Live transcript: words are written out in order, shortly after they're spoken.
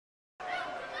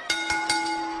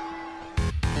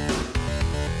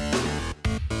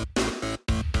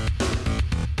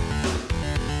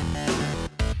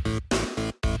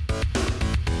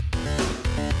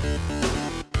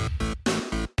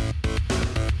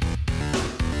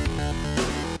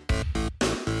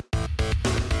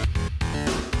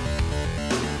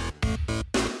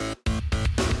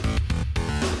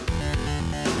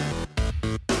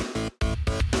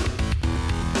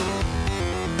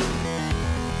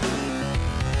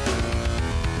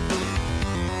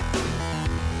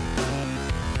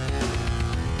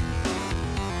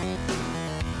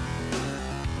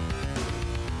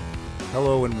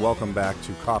Hello and welcome back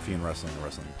to Coffee and Wrestling, a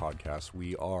wrestling podcast.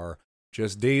 We are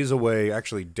just days away,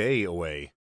 actually day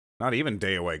away, not even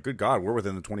day away. Good God, we're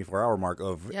within the 24-hour mark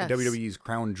of WWE's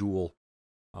Crown Jewel.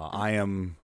 I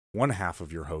am one half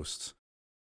of your hosts,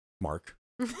 Mark,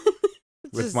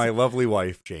 with my lovely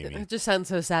wife, Jamie. It just sounds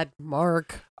so sad,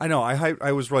 Mark. I know,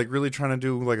 I was like really trying to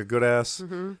do like a good-ass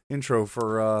intro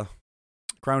for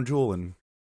Crown Jewel, and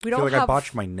I feel like I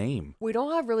botched my name. We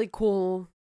don't have really cool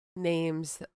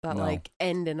names that like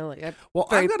end in a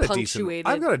very punctuated.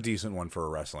 I've got a decent one for a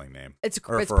wrestling name. It's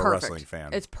for perfect. A wrestling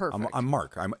fan. It's perfect. I'm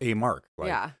Mark. I'm a Mark. Like,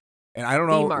 yeah. And I don't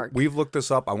know. Mark. We've looked this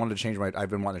up. I've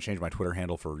been wanting to change my Twitter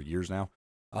handle for years now.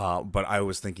 But I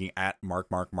was thinking at Mark,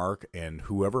 and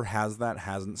whoever has that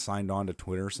hasn't signed on to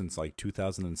Twitter since like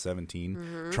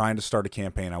 2017. Trying to start a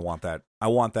campaign. I want that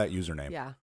username.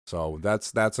 Yeah. So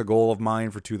that's a goal of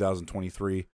mine for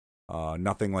 2023.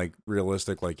 Nothing like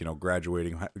realistic, like,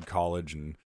 graduating college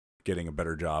and getting a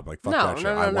better job. Like, fuck that shit.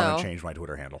 I want to change my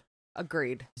Twitter handle.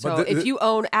 Agreed. So if you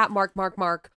own at Mark,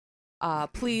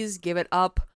 please give it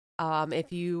up.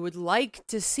 If you would like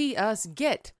to see us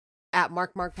get at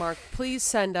Mark, please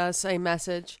send us a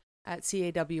message at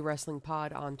CAW Wrestling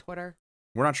Pod on Twitter.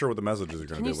 We're not sure what the messages are going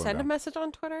to be. Can you send a message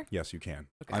on Twitter? Yes, you can.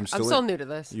 Okay. I'm still new to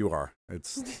this. You are.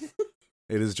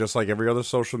 It is just like every other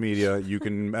social media. You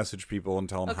can message people and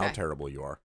tell them how terrible you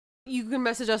are. You can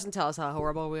message us and tell us how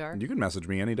horrible we are. You can message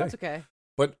me any day. That's okay.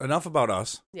 But enough about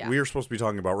us. Yeah. We are supposed to be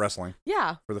talking about wrestling.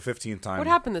 Yeah. For the 15th time. What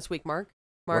happened this week, Mark?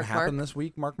 What happened this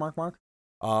week, Mark?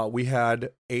 We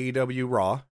had AEW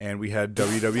Raw and we had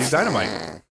WWE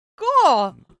Dynamite.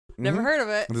 Cool. Never heard of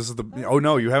it. This is oh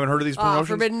no, you haven't heard of these promotions?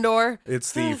 Forbidden Door.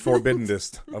 It's the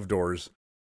forbiddenest of doors.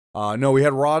 No, we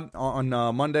had Raw on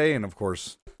Monday and of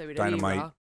course WWE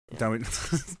Dynamite. Raw.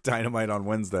 Dynamite on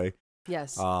Wednesday.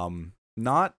 Yes.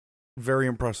 Not very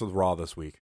impressed with Raw this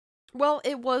week. Well,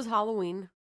 it was Halloween.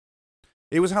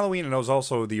 It was Halloween, and it was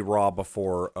also the Raw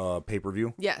before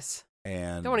pay-per-view. Yes.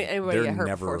 And don't want anybody get hurt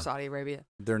before Saudi Arabia.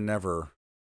 They're never.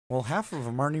 Well, half of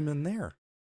them aren't even there.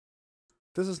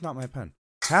 This is not my pen.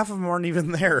 Half of them aren't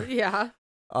even there. Yeah.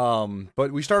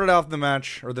 But we started off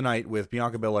the night with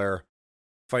Bianca Belair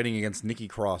fighting against Nikki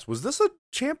Cross. Was this a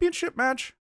championship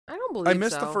match? I don't believe so. I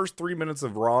missed the first 3 minutes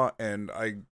of Raw, and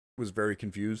I was very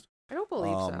confused. I don't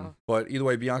believe so. But either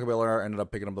way, Bianca Belair ended up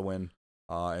picking up the win.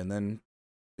 And then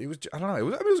it was, I don't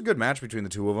know, it was a good match between the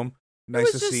two of them.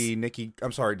 Nice to see Nikki.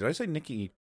 I'm sorry, did I say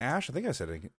Nikki Ash? I think I said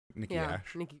Nikki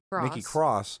Ash. Nikki Cross. Nikki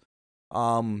Cross.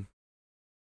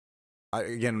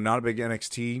 Again, not a big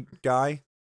NXT guy,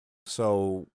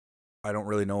 so I don't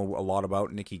really know a lot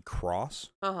about Nikki Cross.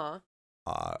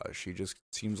 She just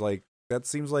seems like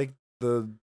the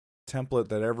template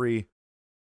that every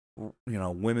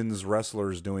women's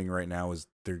wrestler is doing right now is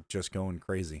they're just going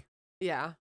crazy.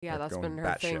 Yeah, that's been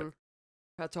her thing. Shit.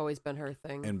 That's always been her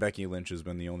thing. And Becky Lynch has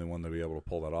been the only one to be able to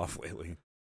pull that off lately.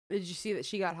 Did you see that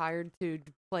she got hired to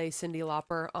play Cyndi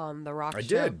Lauper on The Rock Show? I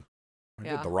did.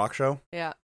 The Rock Show?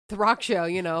 Yeah. The Rock Show,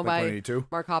 by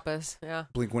Mark Hoppus. Yeah.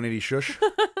 Blink 180 Shush.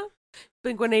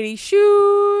 Blink 180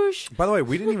 Shush. By the way,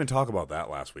 we didn't even talk about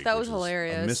that last week. That was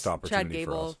hilarious. A missed opportunity Chad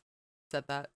Gable for us. Said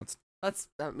that. That's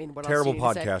what terrible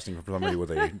else podcasting for somebody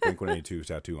with a Blink 182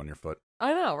 tattoo on your foot.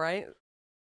 I know, right?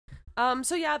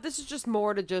 So yeah, this is just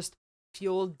more to just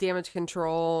fuel damage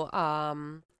control.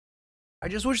 I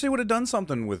just wish they would have done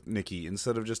something with Nikki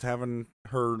instead of just having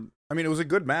her. I mean, it was a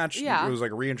good match. Yeah. It was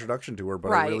like a reintroduction to her,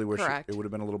 but I really wish it would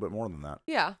have been a little bit more than that.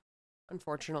 Yeah.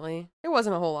 Unfortunately, it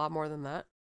wasn't a whole lot more than that.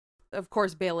 Of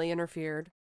course, Bayley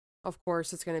interfered. Of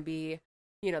course, it's going to be,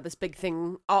 this big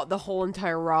thing, the whole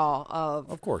entire Raw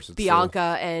of course, it's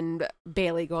Bianca and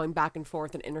Bayley going back and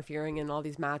forth and interfering in all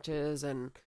these matches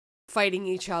and fighting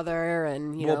each other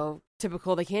and,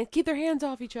 typical, they can't keep their hands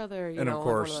off each other. And of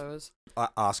course,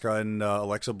 Asuka and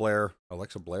Alexa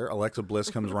Bliss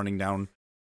comes running down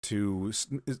to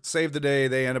save the day.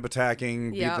 They end up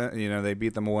attacking. They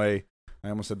beat them away. I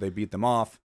almost said they beat them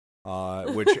off,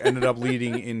 which ended up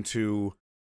leading into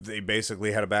they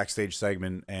basically had a backstage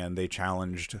segment and they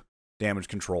challenged Damage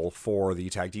Control for the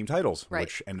tag team titles,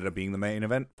 which ended up being the main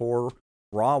event for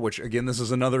Raw, which, again, this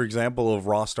is another example of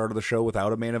Raw started the show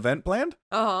without a main event planned.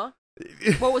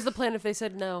 What was the plan if they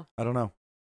said no? I don't know.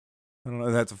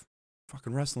 That's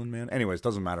fucking wrestling, man. Anyways,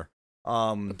 doesn't matter.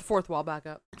 Put the fourth wall back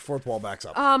up. Fourth wall backs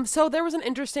up. So there was an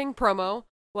interesting promo.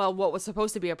 Well, what was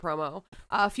supposed to be a promo.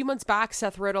 A few months back,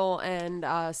 Seth Riddle and,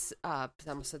 I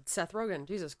almost said Seth Rogen.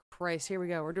 Jesus Christ, here we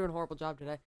go. We're doing a horrible job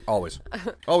today. Always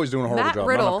doing a horrible job.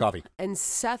 Riddle Not enough coffee. And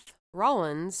Seth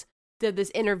Rollins did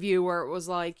this interview where it was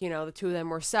like, the two of them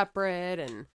were separate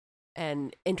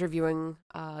and interviewing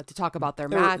to talk about their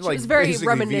match. Like, it was very basically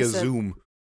reminiscent. Via Zoom.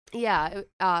 Yeah,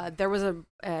 there was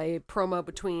a promo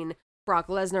between Brock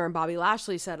Lesnar and Bobby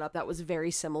Lashley set up that was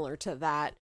very similar to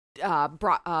that.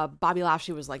 Bobby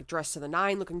Lashley was like dressed to the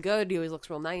nine, looking good. He always looks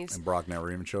real nice. And Brock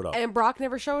never even showed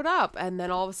up. And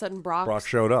then all of a sudden Brock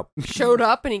showed up.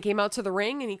 And he came out to the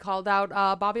ring and he called out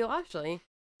Bobby Lashley.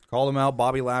 Called him out.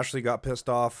 Bobby Lashley got pissed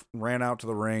off, ran out to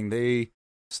the ring. They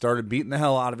started beating the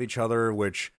hell out of each other,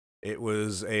 which it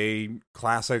was a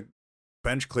classic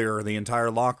bench clear. The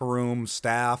entire locker room,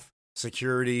 staff,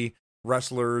 security,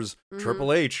 wrestlers,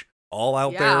 Triple H, all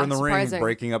out there in the ring,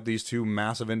 breaking up these two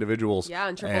massive individuals. Yeah,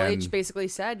 and Triple H basically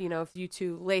said, if you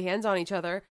two lay hands on each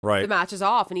other, right, the match is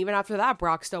off. And even after that,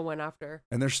 Brock still went after.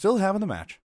 And they're still having the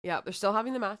match. Yeah, they're still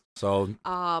having the match. So,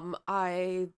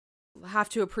 I have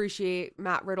to appreciate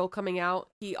Matt Riddle coming out.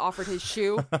 He offered his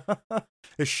shoe.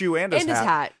 His shoe and his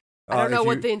hat. I don't know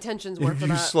what the intentions were for that.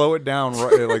 If you slow it down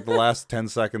right, like the last 10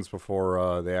 seconds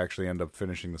before they actually end up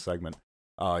finishing the segment,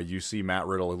 you see Matt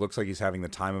Riddle. It looks like he's having the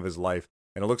time of his life.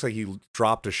 And it looks like he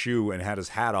dropped a shoe and had his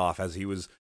hat off as he was...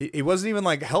 He wasn't even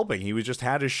like helping. He was just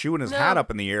had his shoe and his hat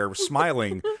up in the air,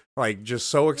 smiling, like just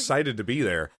so excited to be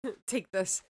there. Take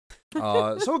this.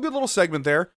 So a good little segment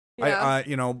there. Yeah.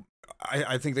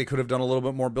 I think they could have done a little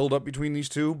bit more build up between these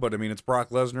two, but I mean, it's Brock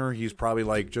Lesnar. He's probably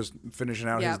like just finishing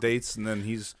out his dates, and then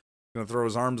he's gonna throw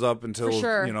his arms up until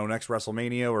next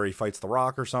WrestleMania where he fights The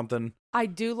Rock or something. I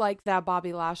do like that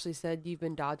Bobby Lashley said, "You've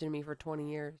been dodging me for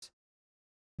 20 years."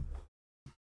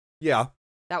 Yeah,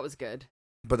 that was good.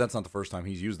 But that's not the first time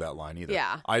he's used that line either.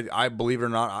 Yeah, I believe it or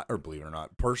not,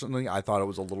 personally, I thought it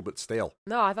was a little bit stale.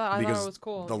 No, I thought it was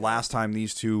cool. The last time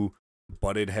these two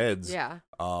butted heads,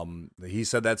 he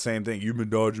said that same thing. You've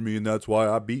been dodging me, and that's why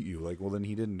I beat you. Like, well, then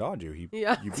he didn't dodge you.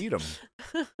 You beat him.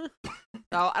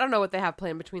 So I don't know what they have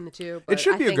planned between the two. But it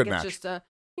should be a good match. Just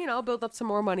build up some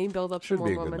more money, build up some more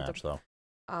momentum. Should be a good match, though.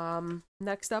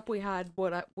 Next up, we had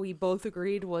what we both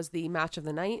agreed was the match of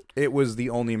the night. It was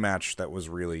the only match that was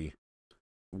really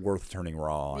worth turning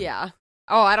Raw on. Yeah.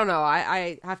 Oh, I don't know.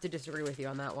 I have to disagree with you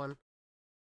on that one.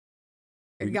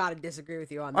 I gotta disagree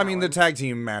with you on that one. I mean, the tag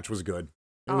team match was good.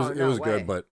 It was good,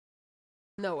 but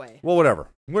no way. Well, whatever.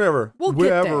 We'll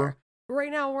get there.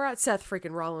 Right now, we're at Seth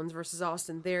freaking Rollins versus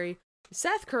Austin Theory.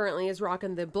 Seth currently is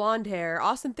rocking the blonde hair.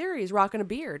 Austin Theory is rocking a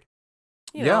beard.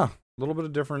 A little bit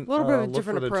of different. A little bit of a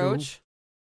different approach.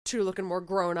 Two looking more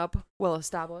grown up, well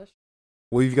established.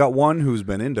 Well, you've got one who's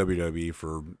been in WWE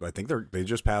for, I think they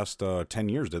just passed 10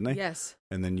 years, didn't they? Yes.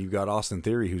 And then you've got Austin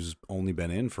Theory, who's only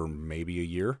been in for maybe a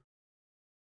year.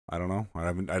 I don't know. I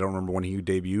don't remember when he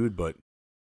debuted, but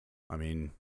I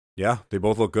mean, yeah, they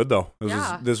both look good though.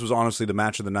 This was honestly the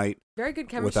match of the night. Very good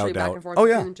chemistry without back doubt. and forth. Oh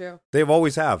yeah, they've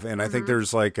always have, and I think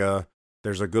there's like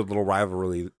there's a good little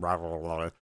rivalry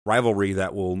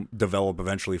that will develop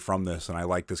eventually from this, and I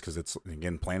like this because it's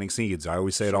again planting seeds. I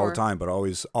always say it all the time, but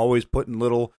always putting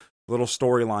little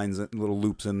storylines and little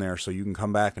loops in there so you can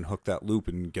come back and hook that loop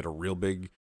and get a real big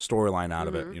storyline out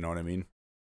of it. You know what I mean?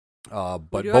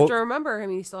 But you have to remember,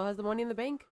 he still has the Money in the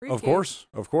Bank briefcase.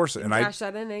 Of course, and cash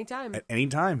that in anytime. At any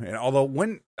time. And although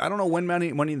I don't know when Money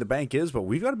in the Bank is, but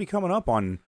we've got to be coming up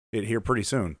on it here pretty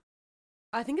soon.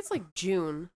 I think it's like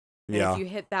June. And if you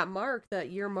hit that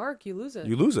year mark, you lose it.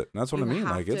 That's what I mean.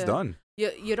 Like it's done.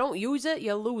 You don't use it,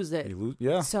 you lose it.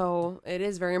 So it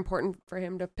is very important for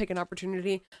him to pick an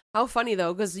opportunity. How funny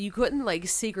though, because you couldn't like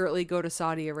secretly go to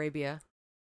Saudi Arabia.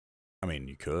 I mean,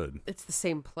 you could. It's the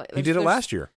same place. He did it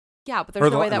last year. Yeah, but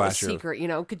there's no way that was secret,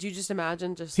 Could you just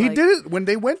imagine He did it when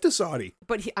they went to Saudi.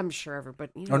 But I'm sure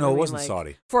everybody... it wasn't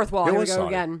Saudi. Fourth wall, here we go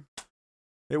again.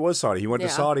 It was Saudi. He went to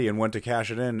Saudi and went to cash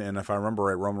it in, and if I remember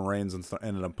right, Roman Reigns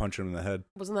ended up punching him in the head.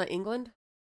 Wasn't that England?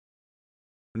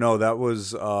 No, that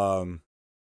was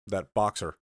that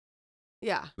boxer.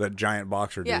 Yeah. That giant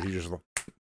boxer dude. He just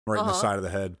right in the side of the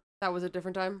head. That was a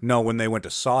different time? No, when they went to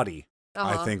Saudi,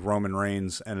 I think Roman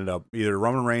Reigns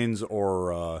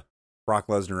or Brock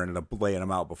Lesnar ended up laying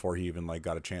him out before he even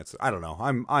got a chance. I don't know.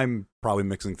 I'm probably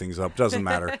mixing things up. Doesn't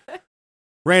matter.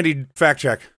 Randy, fact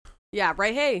check. Yeah,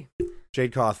 right. Hey.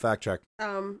 Jade Koth, fact check.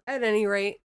 At any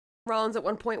rate, Rollins at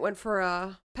one point went for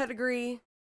a pedigree.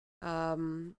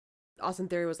 Austin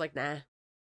Theory was like, nah.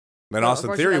 Then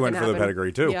Austin Theory went for the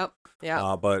pedigree too. Yep.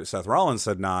 Yeah. But Seth Rollins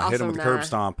said nah, hit him with the curb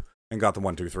stomp. And got the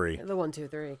 1, 2, 3. The 1, 2,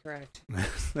 3, correct.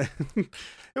 It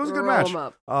was a good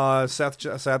match.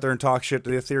 Seth sat there and talked shit to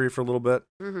the Theory for a little bit.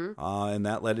 And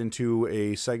that led into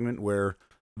a segment where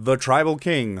the Tribal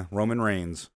King, Roman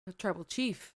Reigns. The Tribal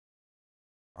Chief.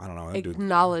 I don't know.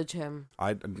 Acknowledge him.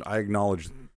 I acknowledge.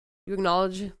 You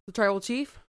acknowledge the Tribal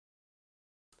Chief?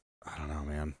 I don't know,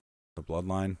 man. The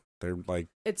bloodline. They're like...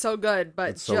 It's so good,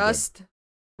 but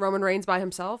Roman Reigns by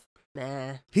himself?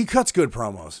 Nah. He cuts good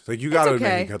promos. Like, you gotta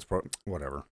admit he cuts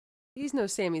whatever. He's no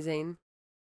Sami Zayn.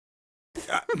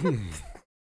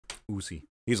 Uzi.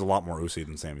 He's a lot more Uzi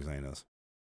than Sami Zayn is.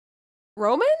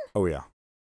 Roman? Oh, yeah.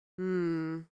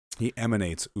 Hmm. He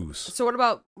emanates Us. So what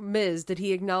about Miz? Did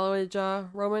he acknowledge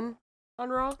Roman on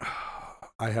Raw?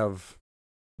 I have...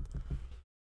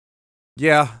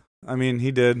 Yeah, I mean,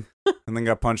 he did. And then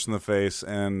got punched in the face,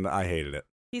 and I hated it.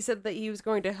 He said that he was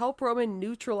going to help Roman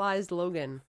neutralize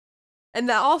Logan. And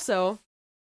that also,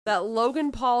 that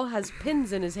Logan Paul has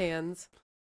pins in his hands.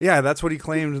 Yeah, that's what he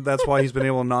claimed. That's why he's been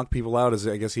able to knock people out, is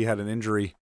I guess he had an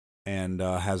injury and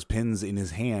has pins in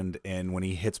his hand, and when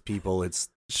he hits people, it's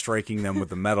striking them with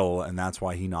the metal, and that's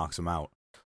why he knocks them out.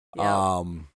 Yeah.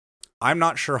 I'm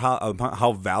not sure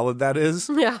how valid that is.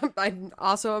 Yeah,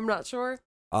 I'm not sure.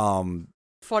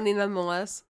 Funny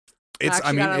nonetheless.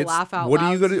 Laugh out loud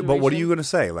what are you gonna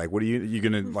say? Like, what are you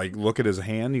gonna like look at his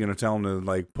hand? You gonna tell him to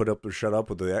like put up or shut up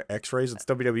with the X-rays? It's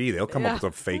WWE. They'll come up with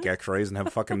the fake X-rays and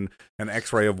have fucking an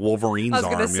X-ray of Wolverine's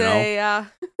arm. Yeah.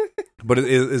 But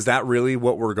is that really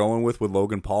what we're going with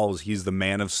Logan Paul? Is he's the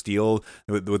man of steel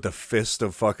with the fist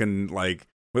of fucking like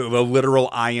with a literal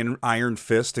iron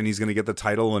fist, and he's gonna get the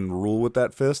title and rule with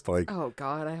that fist? Like, oh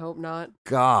God, I hope not.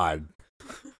 God,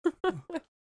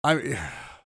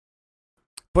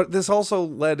 But this also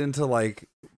led into, like,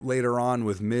 later on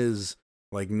with Miz,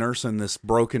 like, nursing this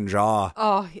broken jaw.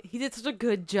 Oh, he did such a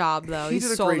good job, though. He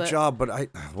did a great job, but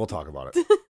we'll talk about it.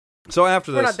 So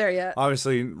after this, we're not there yet.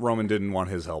 Obviously, Roman didn't want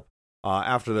his help.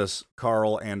 After this,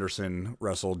 Carl Anderson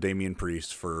wrestled Damian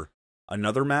Priest for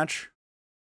another match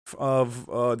of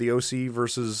the OC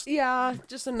versus... Yeah,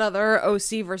 just another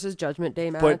OC versus Judgment Day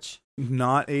match. But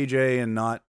not AJ and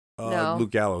not no.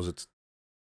 Luke Gallows. It's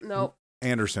nope.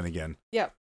 Anderson again.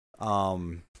 Yep.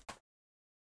 You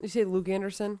say Luke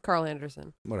Anderson? Carl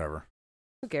Anderson. Whatever.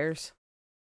 Who cares?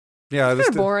 Yeah, this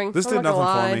is boring. This did nothing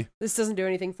for me. This doesn't do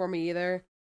anything for me either.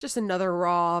 Just another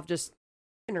Raw of just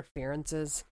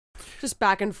interferences. Just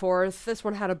back and forth. This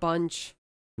one had a bunch.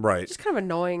 Right. Just kind of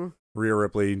annoying. Rhea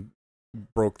Ripley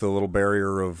broke the little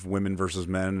barrier of women versus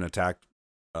men and attacked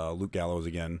Luke Gallows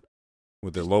again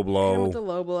with the low blow. With the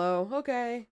low blow.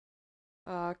 Okay.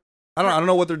 I don't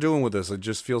know what they're doing with this. It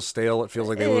just feels stale. It feels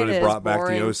like they literally brought back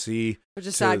the OC. Which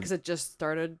is sad because it just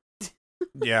started.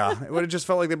 Yeah. It just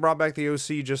felt like they brought back the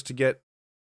OC just to get,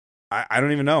 I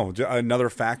don't even know, another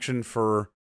faction for,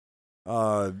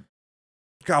 God,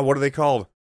 what are they called?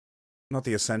 Not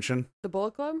the Ascension. The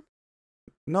Bullet Club?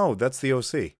 No, that's the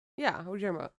OC. Yeah, what are you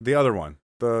talking about? The other one.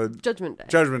 The Judgment Day.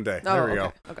 Judgment Day. Oh, there we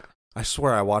go. Okay. I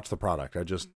swear I watched the product.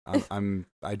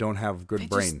 I don't have good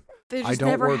brain. They just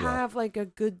never have like a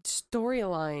good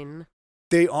storyline.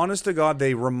 They, honest to God,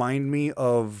 they remind me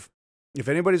of, if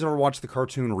anybody's ever watched the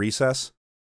cartoon Recess,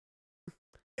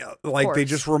 like they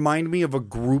just remind me of a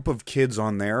group of kids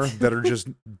on there that are just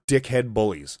dickhead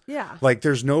bullies. Yeah. Like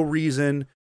there's no reason.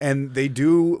 And they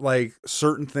do like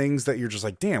certain things that you're just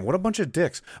like, damn, what a bunch of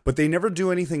dicks. But they never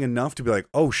do anything enough to be like,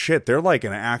 oh shit, they're like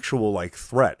an actual like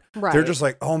threat. Right. They're just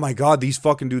like, oh my God, these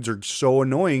fucking dudes are so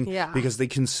annoying because they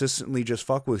consistently just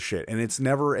fuck with shit. And it's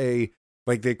never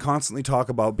like they constantly talk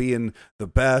about being the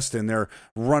best and they're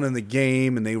running the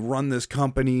game and they run this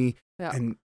company. Yeah.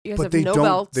 But they don't,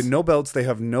 belts. No belts. They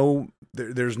have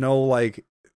there's no like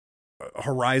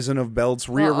horizon of belts.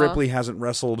 Rhea Ripley hasn't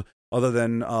wrestled other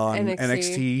than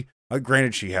NXT.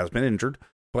 Granted, she has been injured,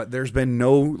 but there's been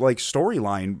no like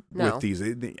storyline with these.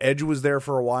 The Edge was there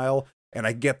for a while, and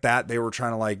I get that they were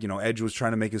trying to like, Edge was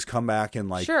trying to make his comeback and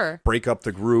like break up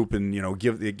the group, and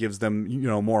it gives them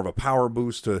more of a power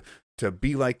boost to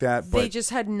be like that. But they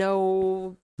just had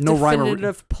no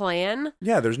definitive plan.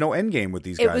 Yeah, there's no end game with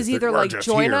these guys. It was either like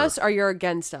join us or you're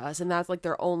against us, and that's like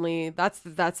their only. That's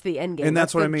the end game. And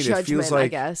that's what I mean. It feels like, I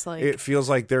guess, like it feels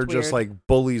like they're just like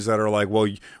bullies that are like, well,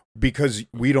 because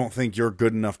we don't think you're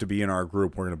good enough to be in our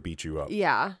group, we're gonna beat you up.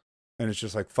 Yeah. And it's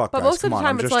just like, fuck, guys, come on.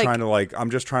 I'm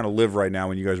just trying to live right now,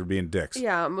 and you guys are being dicks.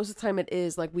 Yeah, most of the time it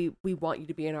is like we want you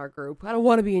to be in our group. I don't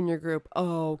want to be in your group.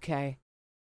 Oh, okay.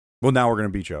 Well, now we're gonna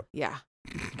beat you up. Yeah.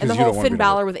 And the whole Finn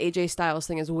Balor with AJ Styles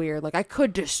thing is weird. Like, I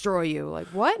could destroy you. Like,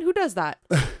 what? Who does that?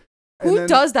 Who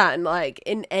does that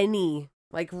in any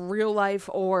like real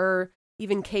life or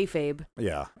even kayfabe?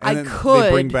 Yeah, and they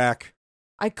bring back.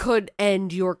 I could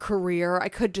end your career. I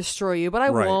could destroy you, but I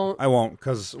won't. I won't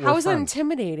because how is that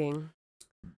intimidating?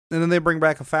 And then they bring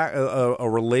back a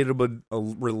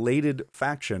related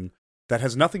faction that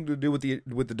has nothing to do with the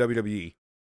WWE.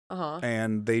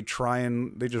 And they just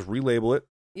relabel it.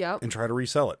 Yeah. And try to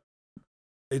resell it.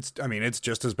 It's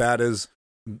just as bad as...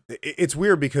 It's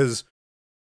weird because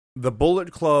the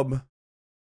Bullet Club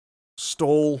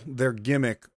stole their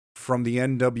gimmick from the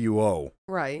NWO.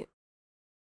 Right.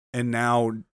 And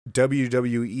now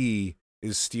WWE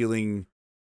is stealing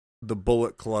the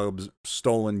Bullet Club's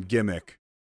stolen gimmick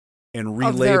and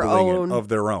relabeling it of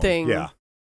their own thing. Yeah.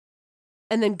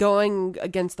 And then going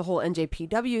against the whole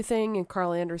NJPW thing and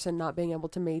Carl Anderson not being able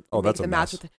to make the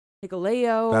match with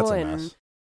Hikuleo. That's a mess.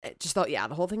 It just thought,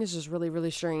 the whole thing is just really, really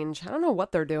strange. I don't know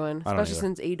what they're doing, especially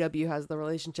since AEW has the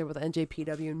relationship with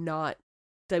NJPW, not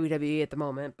WWE at the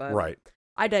moment. But right.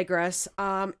 I digress.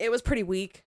 It was pretty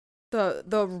weak.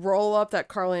 The roll up that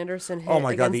Carl Anderson hit. Oh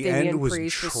my god, the Damian end was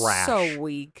Priest trash. Was so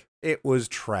weak. It was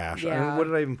trash. Yeah. I mean, what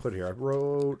did I even put here? I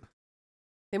wrote.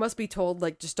 They must be told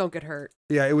just don't get hurt.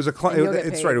 Yeah, it was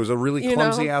it's right. It was a really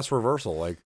clumsy ass reversal.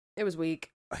 It was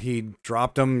weak. He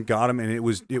dropped him, got him, and it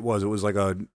was like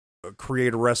a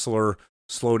create a wrestler,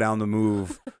 slow down the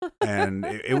move, and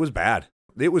it was bad.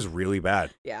 It was really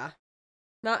bad. Yeah,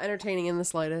 not entertaining in the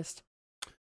slightest.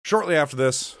 Shortly after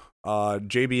this,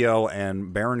 JBL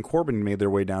and Baron Corbin made their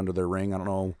way down to their ring. I don't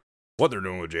know what they're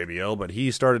doing with JBL, but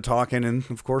he started talking, and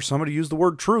of course somebody used the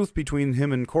word truth between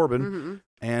him and Corbin, mm-hmm.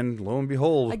 and lo and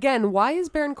behold... Again, why is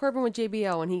Baron Corbin with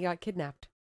JBL when he got kidnapped?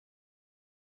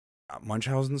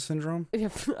 Munchausen syndrome? I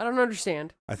don't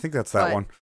understand. I think that's that one.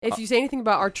 If you say anything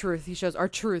about R-Truth, he shows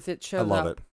R-Truth, it shows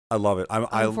up. I love it.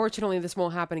 Unfortunately, this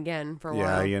won't happen again for a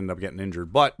while. Yeah, he ended up getting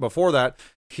injured. But before that,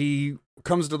 he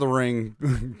comes to the ring...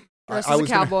 Dressed as a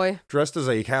cowboy. Dressed as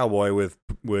a cowboy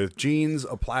with jeans,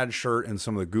 a plaid shirt, and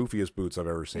some of the goofiest boots I've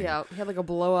ever seen. Yeah, he had a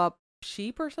blow up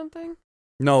sheep or something.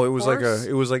 No, it was like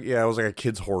a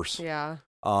kid's horse. Yeah.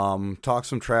 Talks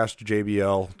some trash to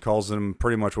JBL, calls him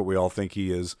pretty much what we all think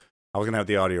he is. I was gonna have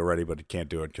the audio ready, but he can't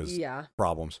do it because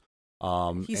problems.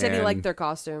 He said he liked their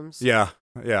costumes. Yeah.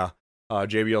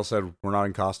 JBL said, "We're not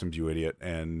in costumes, you idiot,"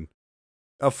 and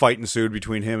a fight ensued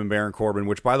between him and Baron Corbin.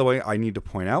 Which, by the way, I need to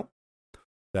point out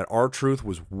that R-Truth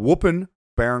was whooping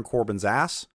Baron Corbin's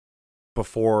ass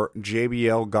before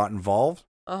JBL got involved.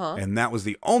 And that was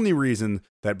the only reason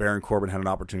that Baron Corbin had an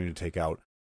opportunity to take out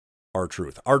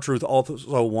R-Truth. R-Truth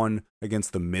also won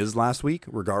against The Miz last week,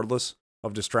 regardless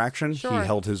of distraction. Sure. He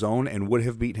held his own and would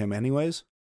have beat him anyways.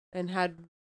 And had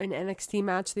an NXT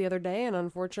match the other day, and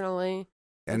unfortunately,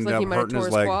 ended up hurting his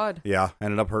leg. Quad. Yeah,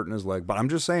 ended up hurting his leg. But I'm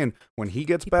just saying, when he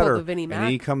gets better and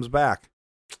he comes back,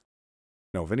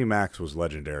 no, Vinnie Mac was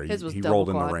legendary. He rolled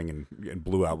in the ring and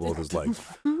blew out both his legs.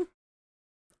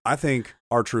 I think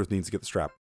R-Truth needs to get the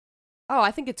strap. Oh,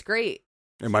 I think it's great.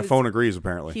 And my phone agrees,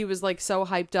 apparently. He was so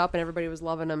hyped up and everybody was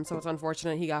loving him, so it's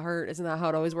unfortunate he got hurt. Isn't that how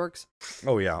it always works?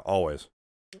 Oh, yeah, always.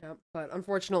 Yeah, but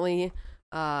unfortunately,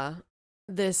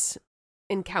 this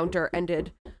encounter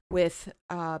ended with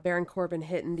Baron Corbin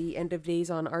hitting the end of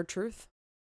days on R-Truth.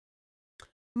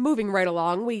 Moving right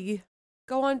along, we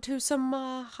go on to some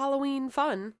Halloween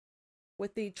fun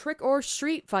with the trick or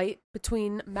street fight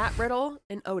between Matt Riddle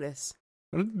and Otis.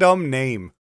 What a dumb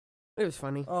name. It was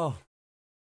funny. Oh.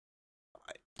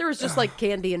 There was just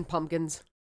candy and pumpkins.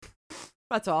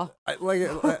 That's all. I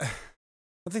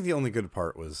think the only good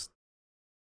part was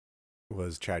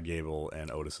Chad Gable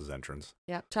and Otis's entrance.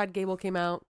 Yeah, Chad Gable came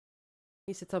out.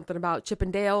 He said something about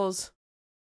Chippendales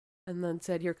and then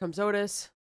said, "Here comes Otis."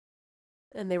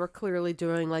 And they were clearly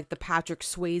doing the Patrick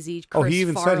Swayze, Chris he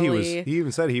even Farley.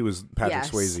 said he was Patrick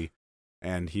Swayze,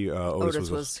 and Otis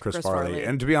was Chris Farley.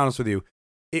 And to be honest with you,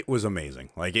 it was amazing.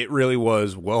 It really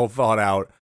was well thought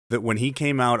out. That when he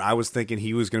came out, I was thinking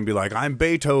he was going to be like, "I'm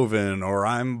Beethoven" or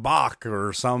 "I'm Bach"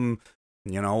 or some,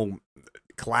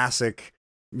 classic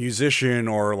musician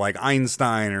or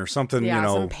Einstein or something.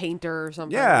 Some painter or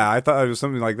something. Yeah, I thought it was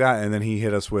something like that. And then he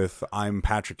hit us with "I'm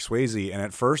Patrick Swayze." And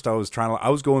at first, I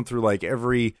was going through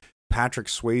every Patrick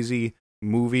Swayze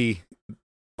movie.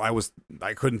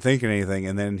 I couldn't think of anything.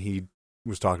 And then he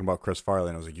was talking about Chris Farley,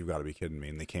 and I was like, "You've got to be kidding me!"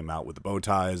 And they came out with the bow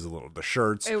ties, the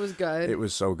shirts. It was good. It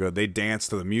was so good. They danced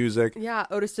to the music. Yeah,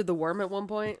 Otis did the worm at one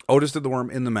point. Otis did the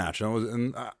worm in the match,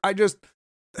 and I just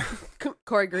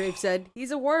Corey Graves said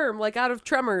he's a worm, out of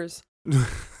Tremors.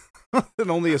 And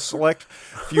only a select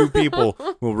few people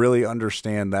will really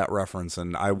understand that reference,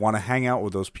 and I want to hang out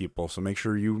with those people. So make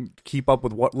sure you keep up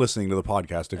with listening to the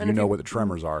podcast if you know what the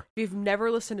Tremors are. If you've never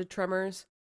listened to Tremors.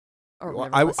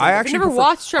 I actually never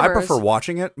watched Tremors. I prefer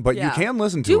watching it, but you can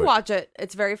listen to it. Do watch it.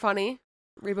 It's very funny.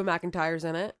 Reba McEntire's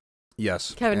in it.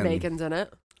 Yes. Kevin Bacon's in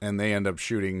it. And they end up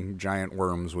shooting giant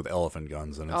worms with elephant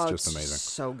guns, and it's just amazing.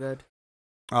 So good.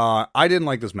 I didn't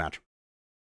like this match.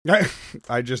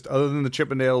 I just, other than the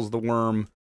Chippendales, the worm.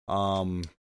 Come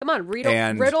on,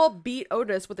 Riddle beat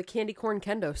Otis with a candy corn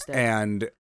kendo stick. And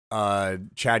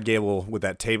Chad Gable with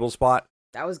that table spot.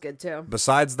 That was good too.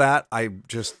 Besides that, I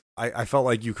felt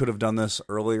like you could have done this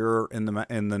earlier in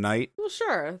the night. Well,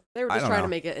 sure. They were just trying to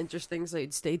make it interesting, so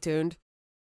you'd stay tuned.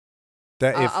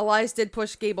 Elias did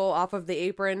push Gable off of the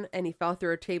apron, and he fell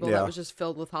through a table that was just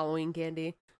filled with Halloween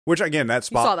candy. Which, again, that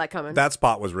spot... You saw that coming. That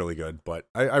spot was really good, but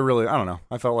I don't know.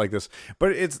 I felt like this...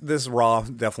 But this Raw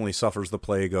definitely suffers the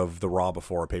plague of the Raw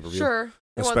before a pay-per-view. Sure.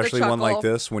 Especially one like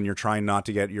this, when you're trying not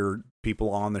to get your people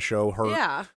on the show hurt.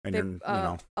 Yeah. And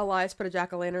Elias put a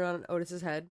jack-o'-lantern on Otis's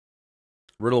head.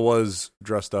 Riddle was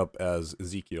dressed up as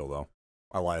Ezekiel, though.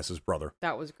 Elias's brother.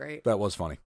 That was great. That was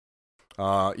funny.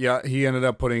 He ended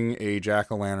up putting a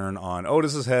jack-o'-lantern on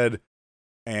Otis's head,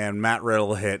 and Matt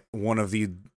Riddle hit one of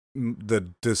the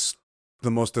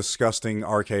most disgusting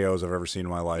RKOs I've ever seen in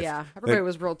my life. Yeah, everybody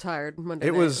was real tired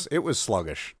Monday night. It was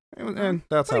sluggish, and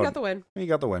that's how he got the win. He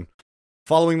got the win.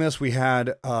 Following this, we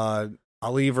had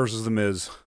Ali versus The Miz,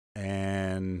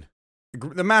 and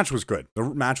the match was good. The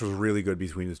match was really good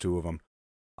between the two of them.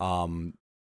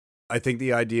 I think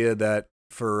the idea that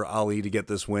for Ali to get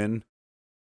this win,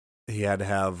 he had to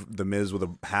have The Miz with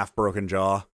a half-broken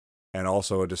jaw and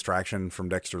also a distraction from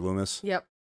Dexter Lumis. Yep.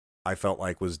 I felt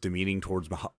like was demeaning towards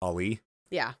Ali.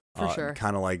 Yeah, for sure.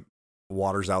 Kind of like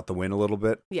waters out the win a little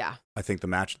bit. Yeah. I think the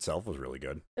match itself was really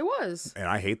good. It was. And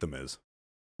I hate The Miz.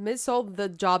 Miz sold the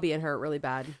jaw being hurt really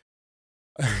bad.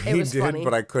 He did, funny.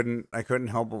 But I couldn't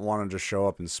help but want to just show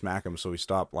up and smack him, so he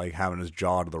stopped like having his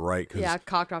jaw to the right. Yeah,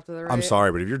 cocked off to the right. I'm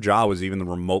sorry, but if your jaw was even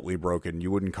remotely broken, you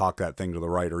wouldn't cock that thing to the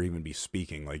right or even be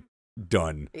speaking. Like,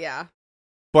 done. Yeah.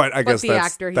 But I guess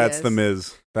that's The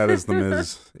Miz. That is The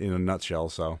Miz in a nutshell.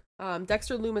 So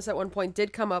Dexter Lumis at one point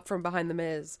did come up from behind The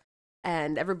Miz,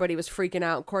 and everybody was freaking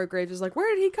out. Corey Graves was like,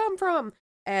 "Where did he come from?"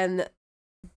 And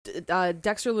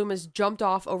Dexter Lumis jumped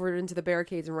off over into the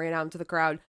barricades and ran out into the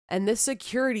crowd. And this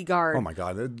security guard, oh my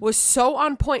God, was so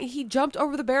on point. He jumped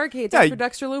over the barricades after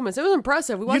Dexter Lumis. It was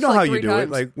impressive. We watched how 3 you do times. it.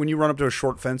 Like when you run up to a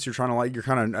short fence, you're kind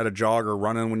of at a jog or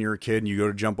running when you're a kid, and you go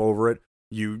to jump over it.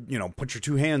 You put your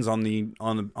 2 hands on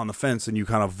the fence, and you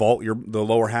kind of vault the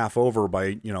lower half over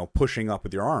by pushing up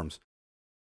with your arms.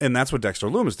 And that's what Dexter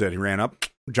Lumis did. He ran up,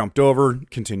 jumped over,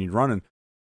 continued running.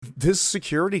 This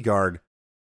security guard,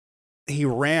 he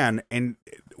ran and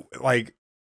like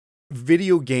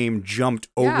video game jumped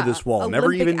over this wall.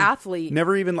 Olympic athlete.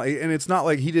 Never even like, and it's not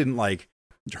like he didn't like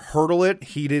hurdle it.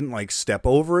 He didn't like step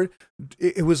over it.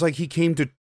 It was like he came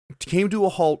to a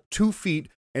halt 2 feet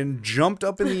and jumped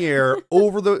up in the air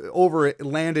over it,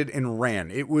 landed and ran.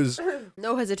 It was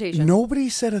no hesitation. Nobody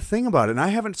said a thing about it, and I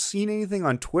haven't seen anything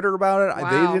on Twitter about it. Wow.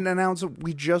 They didn't announce it.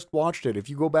 We just watched it. If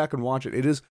you go back and watch it, it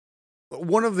is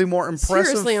one of the more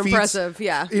impressive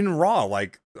feats in Raw.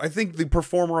 Like, I think the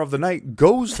performer of the night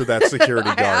goes to that security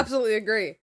guard. I absolutely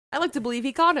agree. I like to believe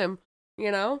he caught him,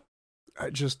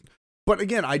 But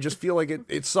again, I just feel like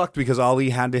it sucked because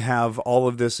Ali had to have all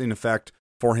of this in effect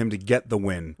for him to get the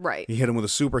win. Right. He hit him with a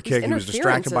super kick. He was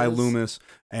distracted by Lumis.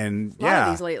 And a lot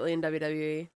of these lately in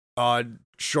WWE.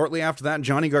 Shortly after that,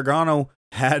 Johnny Gargano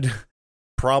had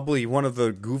probably one of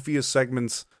the goofiest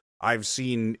segments I've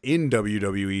seen in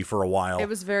WWE for a while. It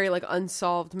was very like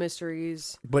unsolved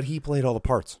mysteries. But he played all the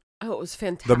parts. Oh, it was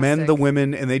fantastic. The men, the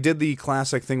women, and they did the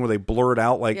classic thing where they blurred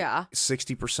out like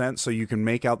 60% so you can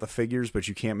make out the figures, but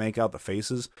you can't make out the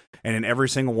faces. And in every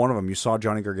single one of them, you saw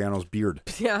Johnny Gargano's beard.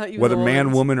 Yeah. Whether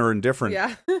man, woman, or indifferent.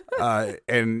 Yeah.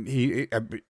 And it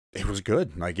was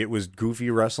good. Like, it was goofy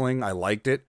wrestling. I liked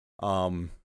it. I don't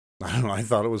know. I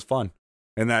thought it was fun.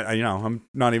 And that, I'm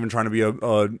not even trying to be a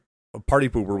party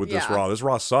pooper with this Raw. This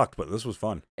Raw sucked, but this was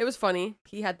fun. It was funny.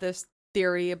 He had this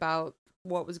theory about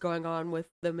what was going on with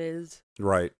The Miz.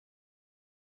 Right.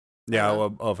 Yeah,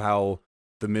 of how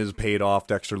The Miz paid off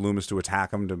Dexter Lumis to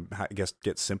attack him to, I guess,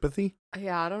 get sympathy?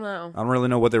 Yeah, I don't know. I don't really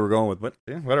know what they were going with, but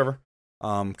yeah, whatever.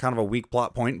 Kind of a weak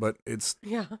plot point, but it's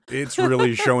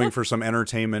really showing for some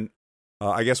entertainment.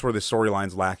 I guess where the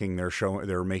storyline's lacking,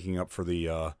 they're making up for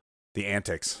the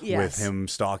antics with him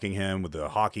stalking him with the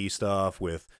hockey stuff,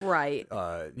 with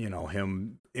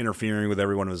him interfering with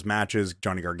every one of his matches,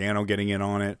 Johnny Gargano getting in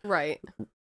on it. Right.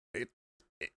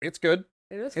 It's good.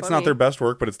 It is. It's not their best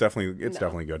work, but it's definitely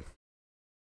good.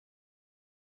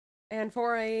 And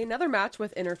for another match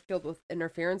filled with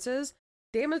interferences,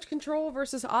 Damage Control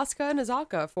versus Asuka and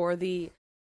Azaka for the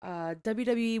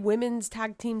WWE Women's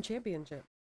Tag Team Championship.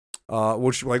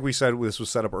 Which, like we said, this was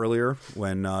set up earlier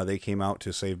when they came out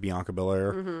to save Bianca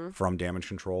Belair from Damage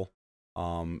Control.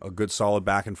 A good solid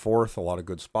back and forth, a lot of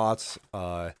good spots.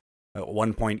 At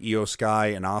one point, Io Sky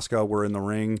and Asuka were in the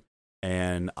ring,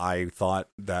 and I thought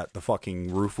that the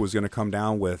fucking roof was going to come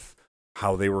down with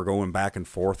how they were going back and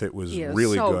forth. It was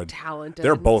really so good. Talented.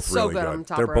 They're both so really good. On the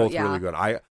top They're row. both really good.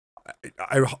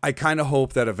 I kind of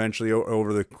hope that eventually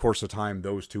over the course of time,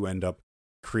 those two end up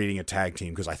creating a tag team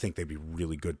because I think they'd be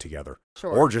really good together.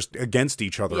 Sure. Or just against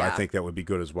each other. Yeah. I think that would be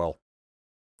good as well.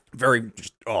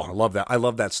 I love that. I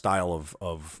love that style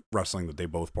of wrestling that they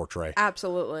both portray.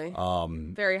 Absolutely.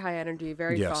 Very high energy,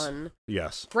 very fun.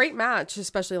 Yes. Great match,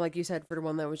 especially like you said, for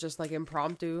one that was just like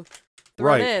impromptu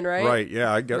thrown in, right? Right.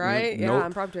 Yeah, I get right. Yeah,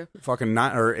 impromptu. Fucking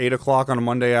 9 or 8 o'clock on a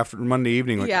Monday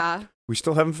evening. Like, yeah. We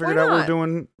still haven't figured out we're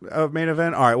doing a main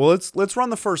event. All right. Well, let's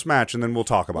run the first match and then we'll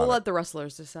talk about it. We'll let the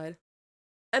wrestlers decide.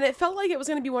 And it felt like it was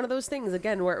going to be one of those things,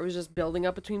 again, where it was just building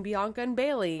up between Bianca and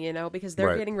Bayley, because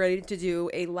they're getting ready to do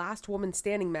a last woman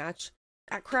standing match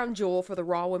at Crown Jewel for the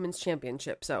Raw Women's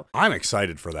Championship. So I'm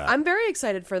excited for that. I'm very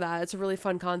excited for that. It's a really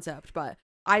fun concept, but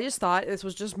I just thought this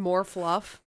was just more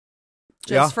fluff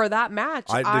for that match.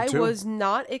 I was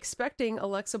not expecting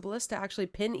Alexa Bliss to actually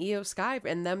pin Io Sky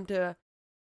and them to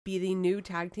be the new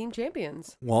tag team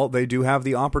champions. Well, they do have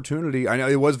the opportunity. I know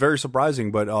it was very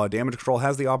surprising, but Damage Control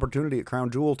has the opportunity at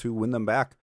Crown Jewel to win them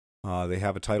back. They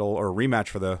have a title or a rematch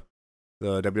for the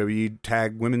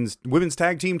WWE Women's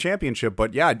Tag Team Championship.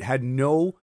 But yeah, I had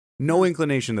no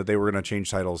inclination that they were going to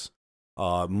change titles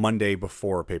Monday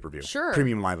before a pay-per-view. Sure.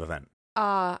 Premium live event.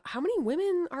 How many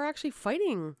women are actually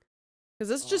fighting? Because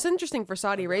this is just interesting for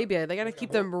Saudi Arabia. They got to keep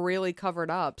them really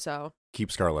covered up. So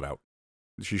keep Scarlett out.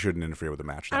 She shouldn't interfere with the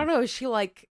match. Then. I don't know. Is she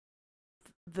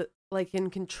in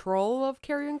control of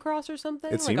Karrion Kross or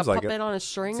something? It seems like a puppet on a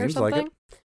string or something? Like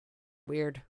it.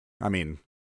 Weird. I mean,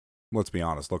 let's be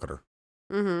honest. Look at her.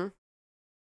 Mm-hmm.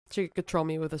 She could control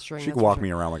me with a string. She could walk me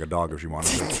around like a dog if she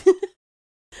wanted to.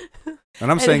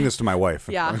 And I'm saying this to my wife.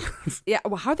 Yeah. Yeah.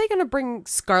 Well, how are they going to bring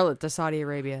Scarlett to Saudi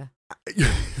Arabia? They're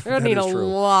going to need a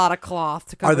lot of cloth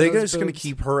to cover. Are they just going to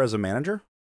keep her as a manager?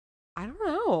 I don't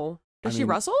know. Does she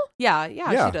wrestle? Yeah,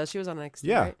 she does. She was on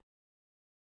NXT, right?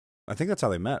 I think that's how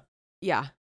they met. Yeah.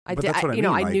 I did.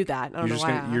 I knew that. I don't know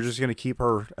why. You're just going to keep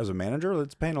her as a manager?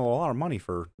 That's paying a lot of money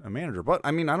for a manager. But, I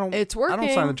mean, It's working. I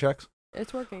don't sign the checks.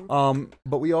 It's working.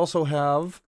 But we also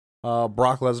have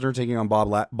Brock Lesnar taking on Bob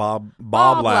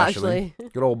Lashley.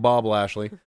 Good old Bob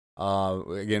Lashley.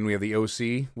 Again, we have the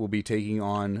OC will be taking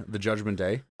on the Judgment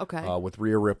Day. Okay. With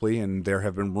Rhea Ripley, and there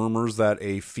have been rumors that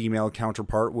a female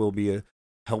counterpart will be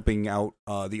helping out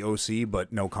the OC,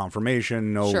 but no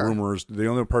confirmation, no rumors. The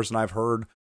only person I've heard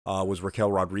was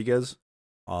Raquel Rodriguez.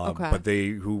 But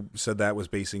who said that was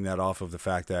basing that off of the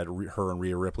fact that her and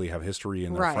Rhea Ripley have history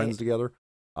and they're friends together.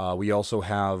 We also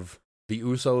have the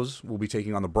Usos will be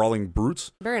taking on the Brawling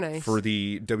Brutes. Very nice. For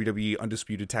the WWE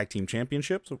Undisputed Tag Team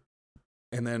Championships.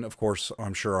 And then, of course,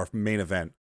 I'm sure our main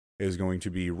event is going to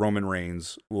be Roman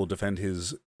Reigns will defend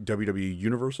his WWE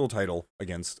Universal title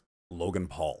against Logan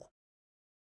Paul.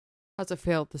 How's it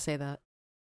feel to say that?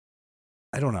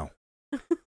 I don't know.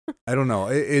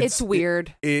 It's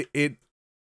weird.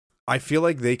 I feel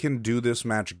like they can do this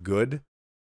match good.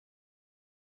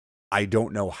 I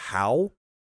don't know how,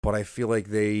 but I feel like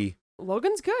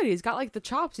Logan's good. He's got like the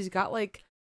chops. He's got like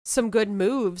some good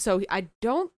moves. So I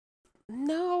don't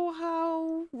know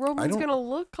how Roman's going to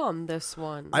look on this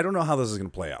one. I don't know how this is going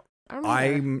to play out.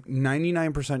 I'm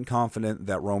 99% confident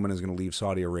that Roman is going to leave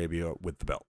Saudi Arabia with the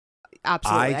belt.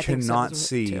 Absolutely. I cannot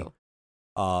see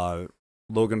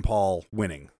Logan Paul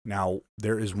winning. Now,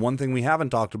 there is one thing we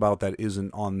haven't talked about that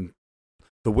isn't on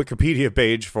the Wikipedia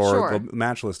page for the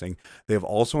match listing. They have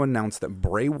also announced that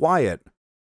Bray Wyatt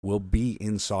will be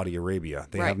in Saudi Arabia.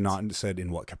 They have not said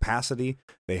in what capacity.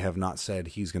 They have not said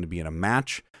he's going to be in a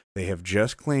match. They have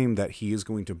just claimed that he is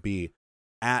going to be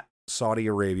at Saudi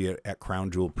Arabia at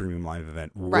Crown Jewel Premium Live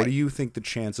event. What do you think the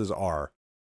chances are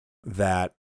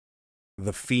that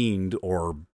The Fiend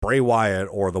or Bray Wyatt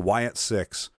or the Wyatt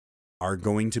Six are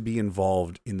going to be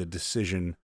involved in the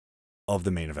decision of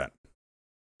the main event?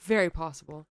 Very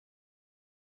possible.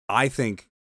 I think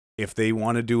if they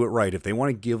want to do it right, if they want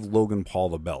to give Logan Paul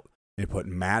the belt and put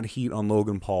mad heat on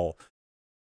Logan Paul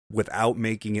without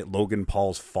making it Logan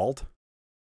Paul's fault,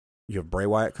 you have Bray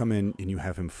Wyatt come in and you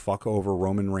have him fuck over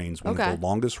Roman Reigns, one of the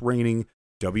longest reigning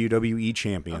WWE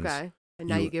champions. Okay. And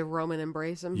now you give Roman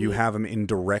embrace him? You have him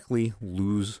indirectly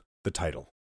lose the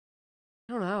title.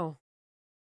 I don't know.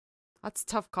 That's a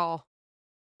tough call.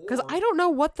 Because I don't know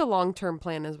what the long-term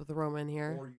plan is with Roman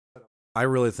here. I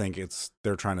really think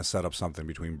they're trying to set up something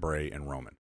between Bray and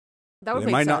Roman. That would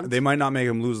make sense. They might not make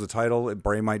him lose the title.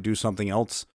 Bray might do something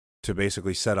else to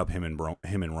basically set up him and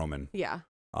Roman. Yeah.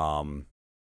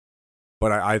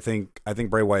 But I think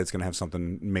Bray Wyatt's going to have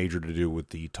something major to do with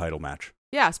the title match.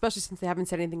 Yeah, especially since they haven't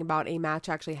said anything about a match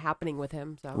actually happening with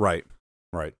him. So. Right.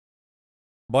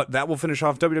 But that will finish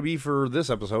off WWE for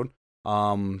this episode.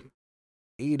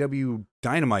 AEW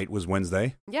Dynamite was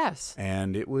Wednesday. Yes.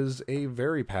 And it was a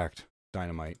very packed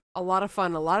Dynamite. A lot of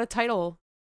fun. A lot of title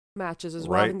matches as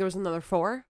well. I think there was another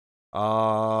 4.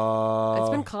 It's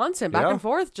been constant, back and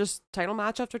forth, just title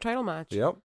match after title match.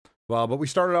 Yep. Well, but we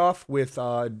started off with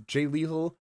Jay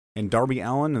Lethal and Darby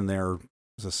Allin in their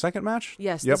second match.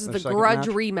 Yes, this is the Grudge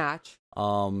rematch.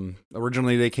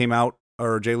 Originally they came out,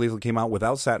 or Jay Lethal came out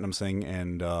without Satnam Singh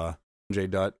and Jay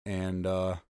Dutt, and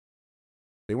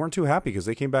they weren't too happy because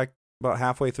they came back about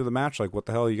halfway through the match, like, what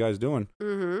the hell are you guys doing?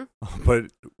 Mm-hmm. But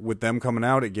with them coming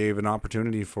out, it gave an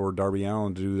opportunity for Darby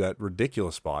Allin to do that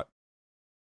ridiculous spot.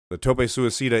 The Tope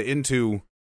Suicida into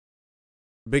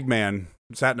Big Man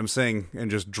Satnam Singh and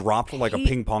just dropped like a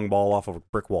ping pong ball off of a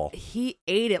brick wall. He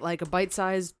ate it like a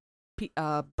bite-sized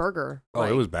burger. Oh,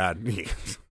 it was bad.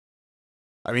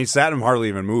 I mean, Satnam hardly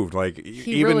even moved. Like,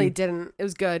 he really didn't. It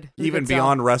was good. It was even good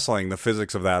beyond wrestling, the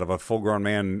physics of that, of a full-grown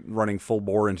man running full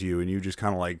bore into you, and you just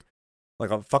kind of like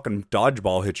a fucking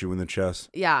dodgeball hit you in the chest.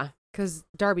 Yeah, because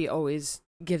Darby always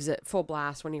gives it full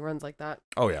blast when he runs like that.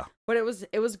 Oh yeah. But it was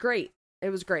great. It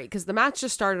was great because the match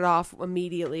just started off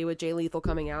immediately with Jay Lethal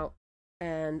coming out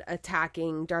and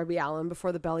attacking Darby Allin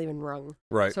before the bell even rung.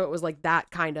 Right. So it was like that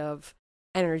kind of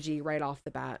energy right off the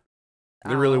bat.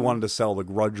 They really wanted to sell the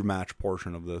grudge match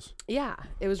portion of this. Yeah,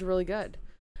 it was really good.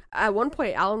 At one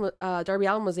point, Darby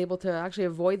Allin was able to actually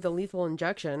avoid the lethal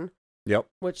injection. Yep.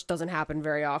 Which doesn't happen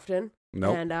very often.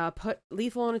 Nope. And put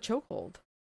Lethal in a chokehold.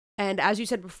 And as you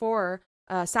said before,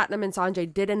 Satnam and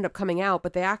Sanjay did end up coming out,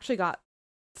 but they actually got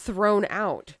thrown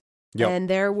out. Yep. And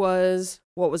there was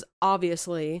what was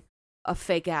obviously a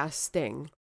fake-ass Sting.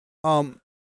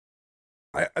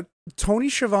 Tony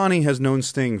Schiavone has known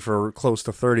Sting for close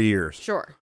to 30 years.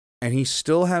 Sure. And he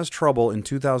still has trouble in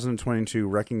 2022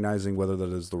 recognizing whether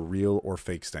that is the real or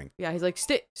fake Sting. Yeah, he's like,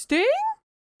 Sting?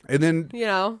 And then,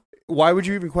 why would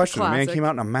you even question it? The man came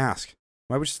out in a mask.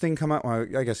 Why would Sting come out? Well,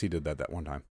 I guess he did that one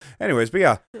time. Anyways, but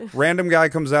yeah, random guy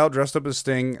comes out dressed up as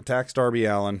Sting, attacks Darby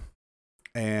Allin,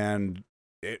 and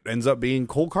it ends up being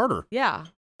Cole Carter. Yeah,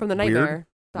 from the Nightmare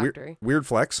Factory. Weird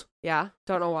flex. Yeah,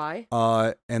 don't know why.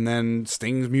 And then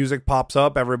Sting's music pops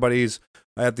up. Everybody's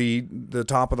at the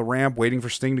top of the ramp waiting for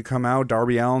Sting to come out.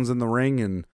 Darby Allin's in the ring,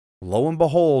 and lo and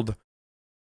behold,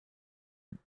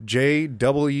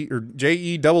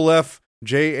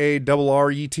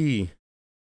 JEFFJARRET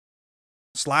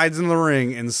slides in the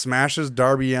ring and smashes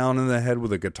Darby Allin in the head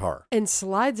with a guitar. And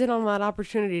slides in on that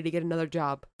opportunity to get another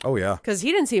job. Oh, yeah. Because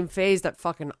he didn't seem phased at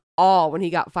fucking all when he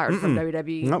got fired from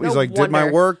WWE. No, he's like, did my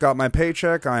work, got my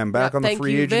paycheck, I am back on the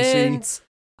free agency. Vince.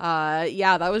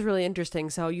 Yeah, that was really interesting.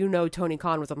 So Tony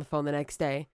Khan was on the phone the next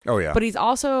day. Oh, yeah. But he's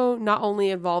also not only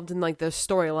involved in like the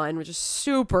storyline, which is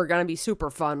gonna be super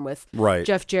fun with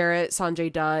Jeff Jarrett, Sanjay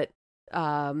Dutt,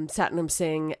 Satnam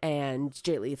Singh, and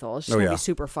Jay Lethal. It's just gonna be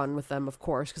super fun with them, of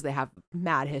course, because they have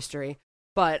mad history.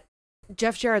 But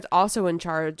Jeff Jarrett's also in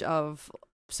charge of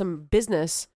some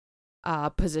business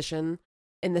position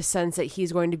in the sense that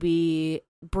he's going to be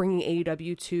bringing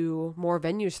AEW to more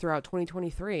venues throughout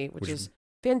 2023, which is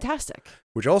fantastic.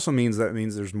 Which also means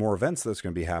there's more events that's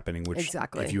going to be happening. Which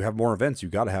exactly. If you have more events, you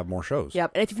got to have more shows.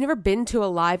 Yep. And if you've never been to a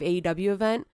live AEW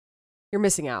event, you're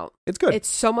missing out. It's good. It's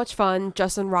so much fun.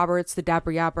 Justin Roberts, the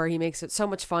Dapper Yapper, he makes it so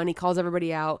much fun. He calls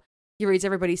everybody out. He reads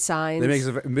everybody's signs.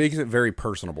 It makes it very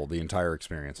personable, the entire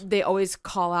experience. They always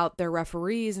call out their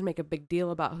referees and make a big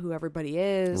deal about who everybody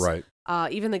is. Right.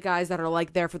 Even the guys that are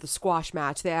like there for the squash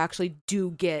match, they actually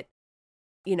do get,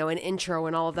 an intro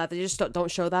and all of that. They just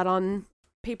don't show that on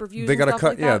pay-per-views. They got to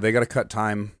cut. Like they got to cut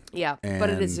time. Yeah,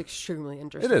 but it is extremely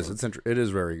interesting. It is. It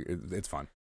is very. It's fun.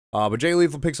 But Jay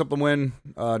Lethal picks up the win.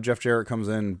 Jeff Jarrett comes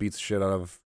in, beats the shit out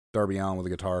of Darby Allin with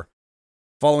a guitar.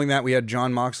 Following that, we had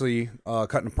Jon Moxley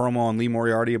cutting a promo on Lee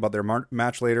Moriarty about their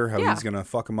match later, how he's going to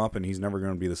fuck him up and he's never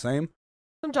going to be the same.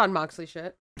 Some Jon Moxley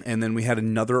shit. And then we had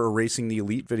another Erasing the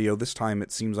Elite video. This time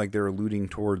it seems like they're alluding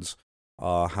towards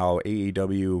how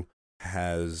AEW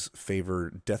has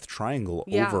favored Death Triangle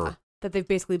over. That they've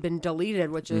basically been deleted,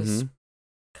 which is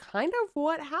kind of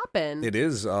what happened. It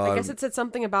is. I guess it said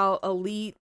something about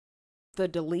Elite, the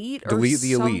delete the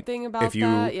Elite. Something about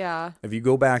that, yeah. If you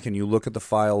go back and you look at the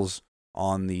files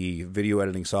on the video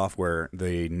editing software,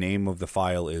 the name of the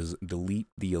file is Delete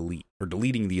the Elite, or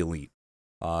Deleting the Elite.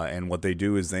 And what they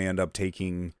do is they end up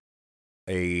taking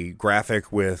a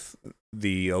graphic with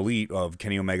the Elite of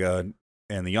Kenny Omega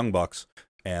and the Young Bucks,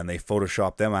 and they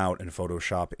Photoshop them out and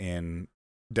Photoshop in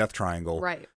Death Triangle.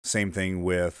 Right. Same thing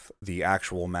with the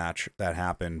actual match that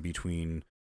happened between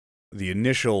the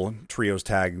initial Trios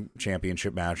Tag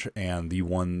Championship match and the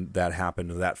one that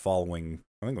happened that following,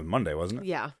 I think it was Monday, wasn't it?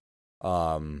 Yeah.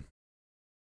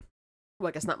 Well,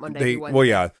 I guess not Monday. Well,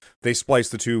 yeah, they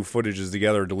spliced the two footages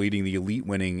together, deleting the Elite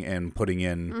winning and putting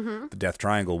in the Death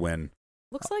Triangle win.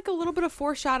 Looks like a little bit of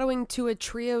foreshadowing to a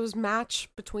trios match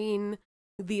between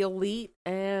the Elite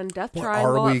and Death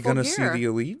Triangle. Are we going to see the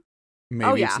Elite?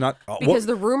 Maybe it's not. Because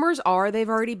the rumors are they've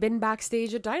already been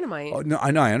backstage at Dynamite. No,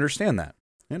 I understand that.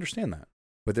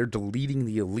 But they're deleting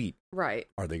the Elite. Right.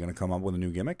 Are they going to come up with a new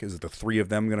gimmick? Is it the three of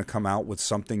them going to come out with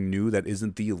something new that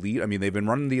isn't the Elite? I mean, they've been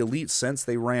running the Elite since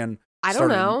they ran. I don't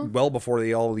know. Well before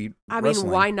the All Elite Wrestling.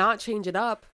 Mean, why not change it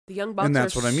up? The Young Bucks and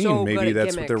that's what I mean. So Maybe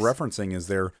that's gimmicks. what they're referencing is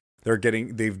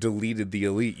they've deleted the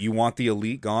Elite. You want the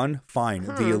Elite gone? Fine.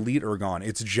 The Elite are gone.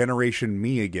 It's Generation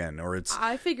Me again, or it's.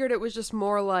 I figured it was just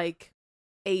more like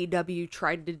AEW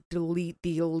tried to delete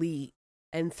the Elite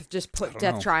and just put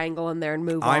Death Triangle in there and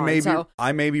move on.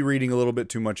 I may be reading a little bit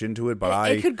too much into it, but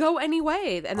it could go any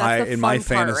way, and that's the fun in my part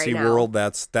fantasy right world,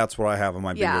 now. that's what I have on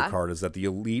my bingo card is that the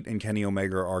Elite and Kenny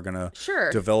Omega are gonna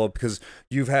develop because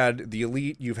you've had the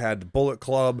Elite, you've had the Bullet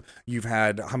Club, you've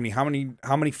had how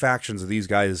many factions of these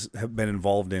guys have been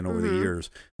involved in over the years.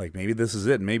 Like maybe this is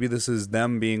it. Maybe this is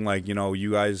them being like,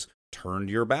 you guys turned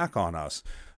your back on us.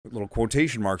 Little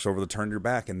quotation marks over the turn your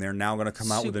back, and they're now going to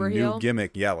come out with a new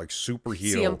gimmick. Yeah, like super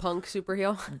heel. CM Punk super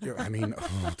heel. I mean,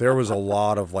 there was a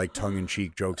lot of like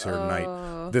tongue-in-cheek jokes here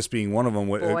tonight. This being one of them.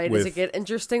 Boy, does it get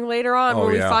interesting later on when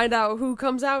we find out who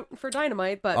comes out for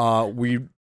Dynamite. But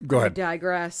go ahead.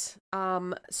 Digress.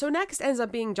 So next ends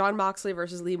up being Jon Moxley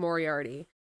versus Lee Moriarty.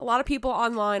 A lot of people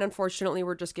online, unfortunately,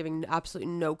 were just giving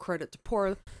absolutely no credit to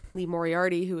poor Lee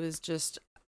Moriarty, who is just,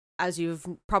 as you've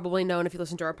probably known if you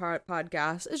listen to our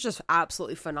podcast, is just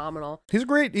absolutely phenomenal. He's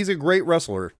a great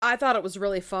wrestler. I thought it was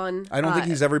really fun. I don't think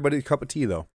he's everybody's cup of tea,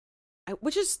 though.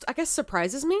 Which is, I guess,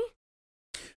 surprises me.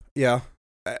 Yeah.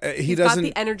 He's got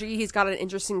the energy. He's got an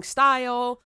interesting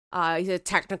style. He's a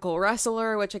technical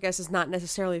wrestler, which I guess is not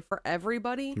necessarily for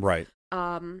everybody. Right.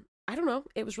 I don't know.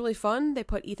 It was really fun. They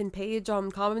put Ethan Page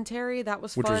on commentary. That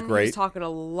was fun. Which was great. He was talking a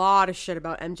lot of shit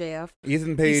about MJF.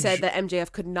 Ethan Page. He said that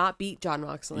MJF could not beat Jon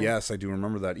Moxley. Yes, I do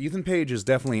remember that. Ethan Page is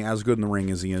definitely as good in the ring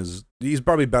as he is. He's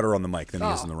probably better on the mic than he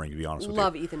is in the ring, to be honest with you.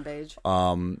 Love Ethan Page.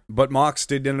 But Mox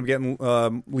did end up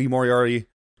getting Lee Moriarty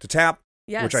to tap,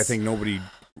 which I think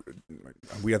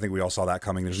I think we all saw that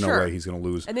coming. There's no way he's going to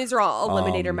lose. And these are all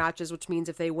eliminator matches, which means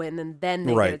if they win, then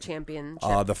they get a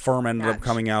championship. The Firm ended up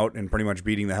coming out and pretty much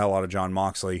beating the hell out of Jon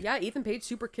Moxley. Yeah, Ethan Page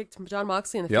super kicked Jon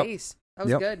Moxley in the face. That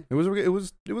was good.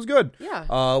 It was good.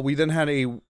 Yeah. We then had It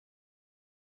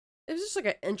was just like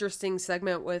an interesting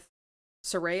segment with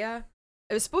Saraya.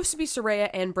 It was supposed to be Saraya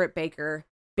and Britt Baker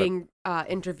being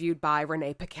interviewed by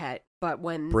Renee Paquette. But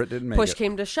when push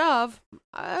came to shove,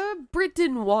 Britt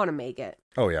didn't want to make it.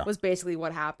 Oh, yeah. Was basically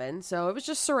what happened. So it was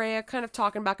just Saraya kind of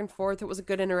talking back and forth. It was a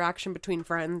good interaction between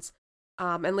friends.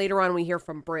 And later on we hear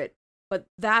from Britt. But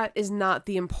that is not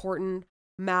the important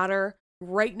matter.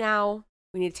 Right now,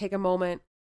 we need to take a moment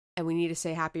and we need to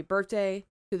say happy birthday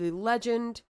to the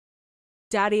legend,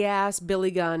 daddy ass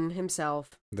Billy Gunn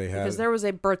himself. Because there was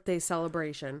a birthday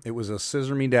celebration. It was a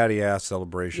Scissor Me Daddy Ass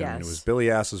celebration. Yes. It was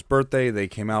Billy Ass's birthday. They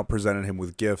came out, presented him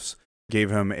with gifts, gave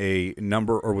him a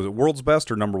number, or was it World's Best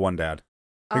or Number One Dad?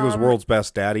 I think it was World's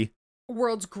Best Daddy.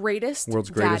 World's Greatest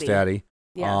Daddy.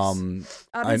 Yes.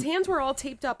 His hands were all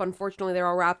taped up. Unfortunately, they're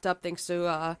all wrapped up thanks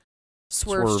to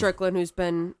Swerve Strickland, who's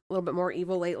been a little bit more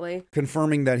evil lately.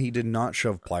 Confirming that he did not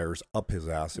shove pliers up his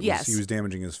ass. He was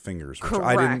damaging his fingers. Which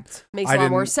Correct. Makes a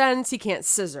lot more sense. He can't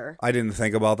scissor. I didn't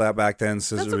think about that back then.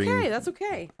 Scissoring. That's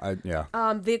okay. Yeah.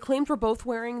 The Acclaimed were both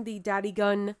wearing the Daddy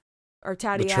Gun or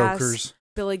Tatty the Ass. Chokers.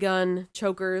 Billy Gunn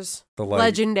chokers. The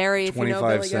legendary, if you know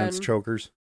Billy 25 cents Gunn.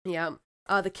 chokers. Yeah.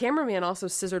 The cameraman also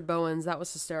scissored Bowens. That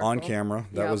was hysterical. On camera.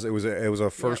 It was a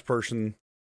first person,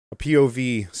 a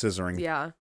POV scissoring.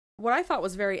 Yeah. What I thought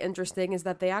was very interesting is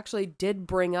that they actually did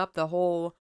bring up the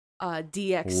whole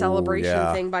DX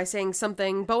celebration thing by saying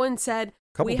something. Bowen said,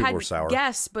 we had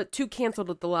guests, but 2 canceled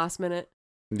at the last minute.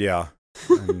 Yeah.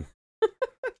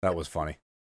 That was funny.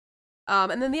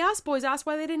 And then the Ass Boys asked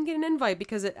why they didn't get an invite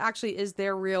because it actually is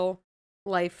their real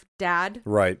life dad.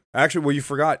 Right. Actually, well, you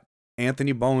forgot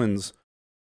Anthony Bowens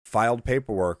filed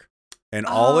paperwork, and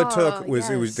all it took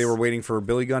was they were waiting for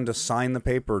Billy Gunn to sign the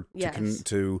paper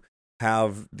to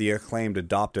have the Acclaimed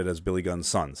adopted as Billy Gunn's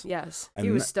sons. Yes, and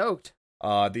he was stoked.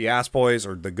 The Ass Boys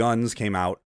or the Guns came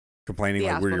out complaining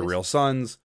like we're your real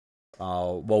sons.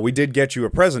 Well, we did get you a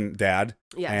present, Dad.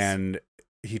 Yes. And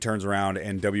he turns around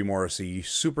and W. Morrissey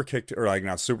big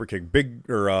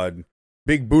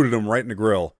booted him right in the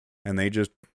grill, and they just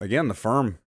the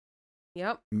Firm.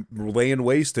 Yep. Laying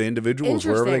waste to individuals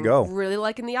wherever they go. Really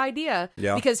liking the idea.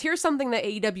 Yeah. Because here's something that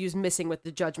AEW is missing with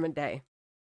the Judgment Day.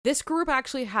 This group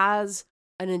actually has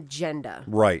an agenda.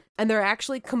 Right. And they're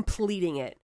actually completing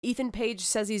it. Ethan Page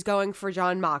says he's going for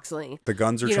Jon Moxley. The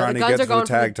Guns are trying to get to the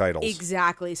tag titles.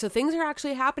 Exactly. So things are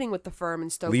actually happening with the firm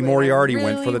and Stokely. Lee Moriarty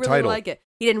went for the title. Like it.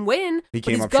 He didn't win, but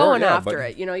he's going after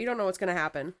it. You don't know what's going to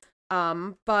happen.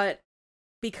 But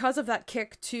because of that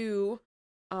kick to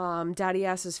Daddy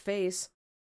Ass's face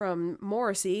from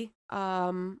Morrissey,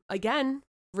 again,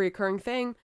 reoccurring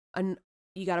thing, and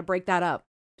you got to break that up.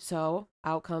 So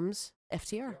out comes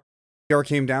FTR. FTR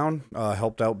came down,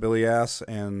 helped out Billy Ass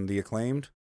and the Acclaimed.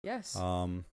 Yes.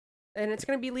 And it's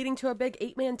going to be leading to a big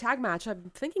 8-man tag match.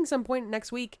 I'm thinking some point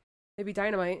next week, maybe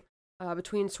Dynamite,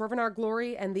 between Swerve and Our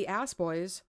Glory and the Ass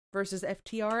Boys versus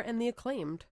FTR and the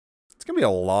Acclaimed. It's going to be a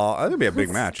lot. It's going to be a big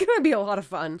match. It's going to be a lot of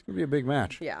fun. It's going to be a big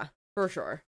match. Yeah, for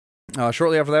sure.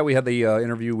 Shortly after that, we had the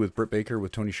interview with Britt Baker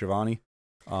with Tony Schiavone.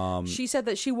 She said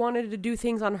that she wanted to do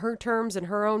things on her terms in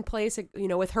her own place,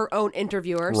 with her own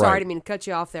interviewer. Right. Sorry, I didn't mean to cut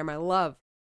you off there, my love.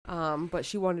 But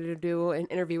she wanted to do an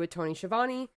interview with Tony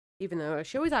Schiavone, even though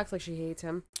she always acts like she hates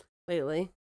him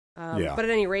lately. Yeah. But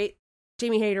at any rate,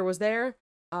 Jamie Hayter was there.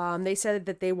 They said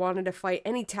that they wanted to fight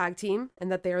any tag team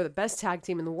and that they are the best tag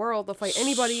team in the world. They'll fight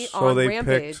anybody on they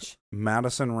Rampage. Picked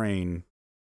Madison Rayne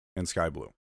and Sky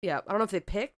Blue. Yeah, I don't know if they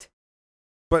picked.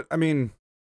 But, I mean...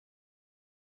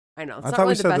 I know. It's not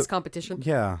really the best competition.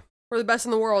 Yeah. We're the best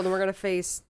in the world, and we're going to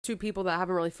face two people that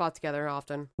haven't really fought together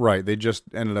often. Right. They just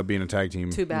ended up being a tag team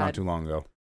not too long ago.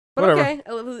 But whatever.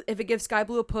 Okay, if it gives Sky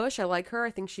Blue a push, I like her.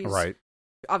 I think she's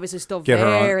obviously still Get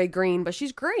very green, but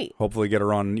she's great. Hopefully get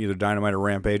her on either Dynamite or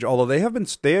Rampage. Although they have been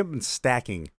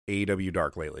stacking AEW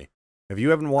Dark lately. If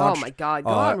you haven't watched... Oh my God, go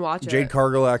on and watch it. Jade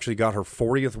Cargill actually got her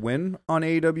 40th win on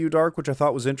AEW Dark, which I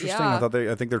thought was interesting.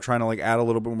 Yeah. I think they're trying to add a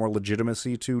little bit more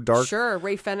legitimacy to Dark. Sure,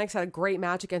 Ray Fenix had a great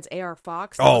match against AR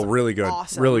Fox. Really good.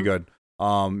 Awesome. Really good.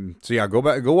 So yeah, go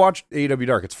watch AEW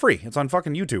Dark. It's free. It's on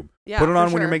fucking YouTube. Yeah, put it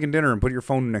on when you're making dinner and put your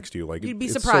phone next to you. You'd be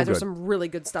surprised. There's some really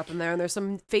good stuff in there, and there's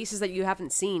some faces that you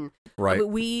haven't seen. Right.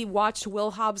 We watched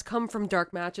Will Hobbs come from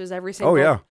Dark matches every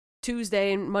single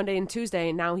Tuesday and Monday and Tuesday,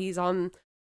 and now he's on,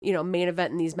 main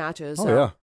event in these matches.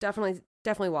 So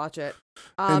definitely watch it.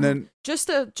 And then just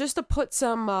to put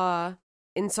some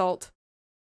insult,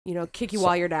 kick you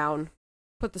while you're down,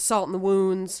 put the salt in the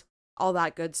wounds, all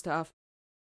that good stuff.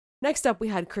 Next up, we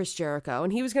had Chris Jericho,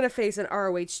 and he was going to face an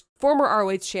former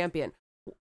ROH champion.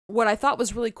 What I thought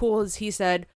was really cool is he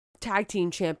said tag team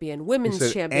champion,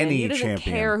 women's champion. He doesn't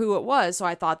care who it was, so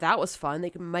I thought that was fun.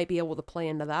 They might be able to play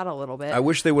into that a little bit. I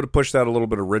wish they would have pushed that a little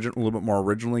bit more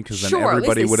originally, because then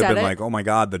everybody would have been like, "Oh my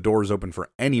God, the door is open for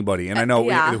anybody." And I know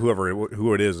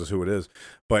who it is who it is,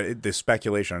 but the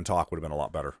speculation and talk would have been a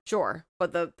lot better. Sure,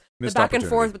 but the back and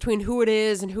forth between who it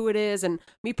is, and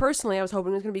me personally, I was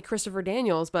hoping it was going to be Christopher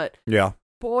Daniels, but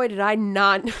boy, did I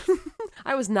not.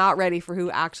 I was not ready for who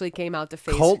actually came out to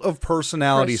face. Cult of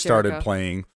Personality started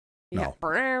playing. No.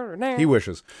 Yeah. He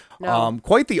wishes. No.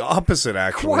 Quite the opposite,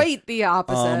 actually. Quite the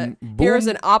opposite. Here's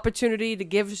an opportunity to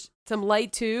give some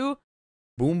light to...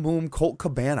 Boom Boom Colt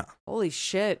Cabana. Holy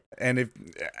shit. And if...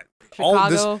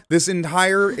 Chicago. All this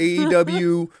entire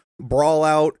AEW brawl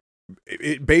out,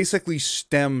 it basically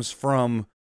stems from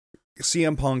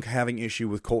CM Punk having issue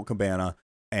with Colt Cabana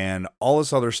and all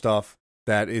this other stuff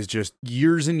that is just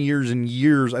years and years and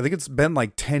years. I think it's been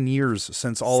 10 years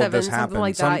since all of this happened.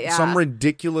 Like some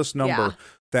ridiculous number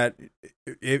that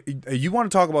you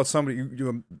want to talk about somebody.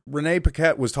 Renee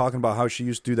Paquette was talking about how she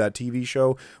used to do that TV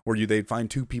show where they'd find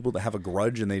two people that have a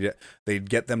grudge and they'd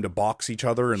get them to box each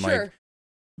other and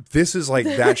this is like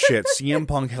that shit. CM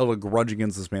Punk held a grudge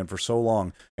against this man for so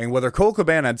long, and whether Colt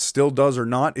Cabana still does or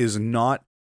not is not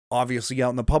obviously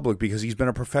out in the public because he's been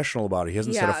a professional about it. He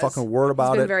hasn't said a fucking word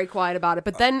about it. He's been very quiet about it.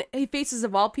 But then he faces,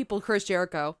 of all people, Chris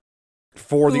Jericho.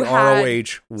 For the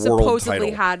ROH World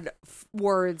supposedly title. had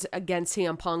words against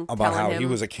CM Punk. About how he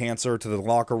was a cancer to the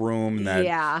locker room and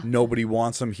that nobody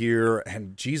wants him here.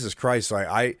 And Jesus Christ,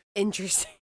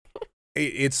 Interesting.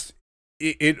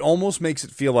 It almost makes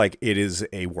it feel like it is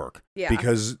a work. Yeah.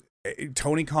 Because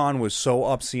Tony Khan was so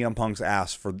up CM Punk's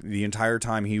ass for the entire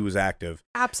time he was active.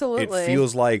 Absolutely. It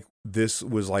feels like this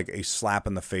was like a slap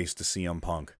in the face to CM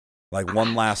Punk. Like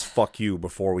one last fuck you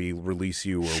before we release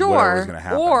you or whatever is going to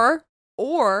happen.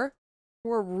 Or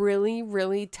we're really,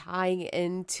 really tying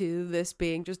into this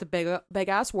being just a big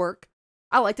ass work.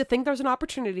 I like to think there's an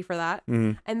opportunity for that.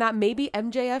 Mm-hmm. And that maybe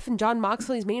MJF and Jon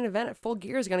Moxley's main event at Full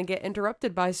Gear is going to get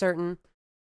interrupted by certain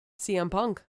CM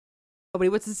Punk. Nobody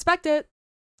would suspect it.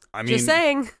 I mean, just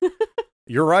saying.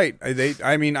 You're right.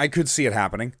 I could see it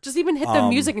happening. Just even hit the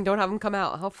music and don't have them come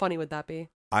out. How funny would that be?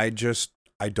 I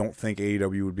don't think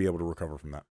AEW would be able to recover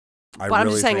from that. But I'm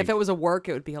just saying, if it was a work,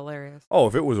 it would be hilarious. Oh,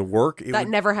 if it was a work, that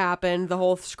never happened. The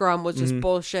whole scrum was just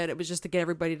bullshit. It was just to get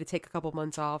everybody to take a couple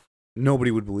months off.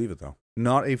 Nobody would believe it, though.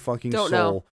 Not a fucking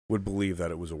soul would believe that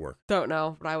it was a work. Don't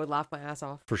know, but I would laugh my ass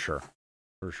off. For sure.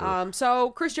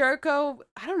 So Chris Jericho,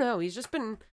 I don't know. He's just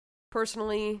been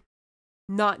personally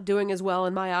not doing as well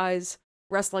in my eyes,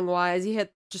 wrestling wise. He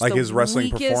hit just like the his wrestling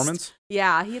weakest, performance.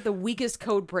 Yeah, he had the weakest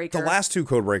code breaker. The last 2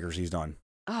 code breakers he's done.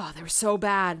 Oh, they were so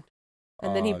bad.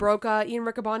 And then he broke Ian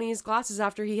Riccaboni's glasses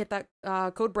after he hit that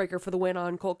code breaker for the win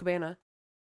on Colt Cabana.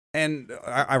 And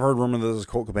I've heard rumor that this is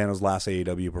Colt Cabana's last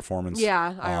AEW performance.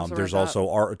 Yeah, I also there's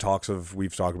also talks of,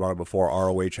 we've talked about it before,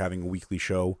 ROH having a weekly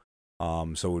show.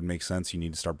 So it would make sense. You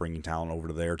need to start bringing talent over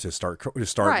to there to start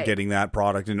getting that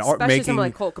product and especially making something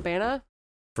like Colt Cabana.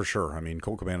 For sure. I mean,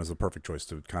 Colt Cabana is the perfect choice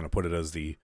to kind of put it as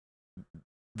the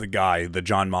guy, the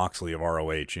John Moxley of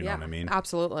ROH. You know what I mean?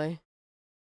 Absolutely.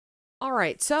 All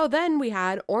right, so then we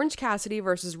had Orange Cassidy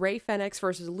versus Rey Fenix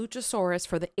versus Luchasaurus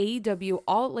for the AEW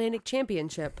All-Atlantic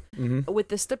Championship, with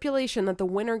the stipulation that the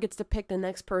winner gets to pick the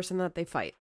next person that they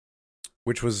fight.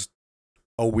 Which was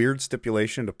a weird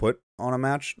stipulation to put on a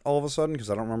match all of a sudden, because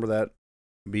I don't remember that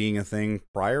being a thing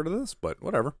prior to this, but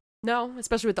whatever. No,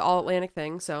 especially with the All-Atlantic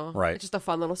thing, so right. It's just a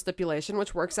fun little stipulation,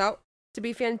 which works out to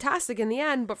be fantastic in the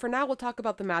end, but for now we'll talk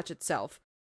about the match itself.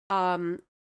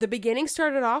 The beginning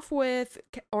started off with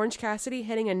Orange Cassidy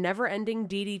hitting a never-ending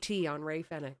DDT on Rey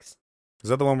Fenix. Is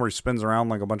that the one where he spins around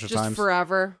like a bunch of times? Just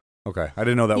forever. Okay, I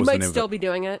didn't know that was the name of it. He might still be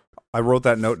doing it. I wrote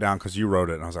that note down because you wrote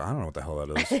it, and I was like, I don't know what the hell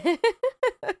that is.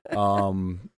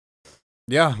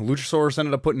 Yeah, Luchasaurus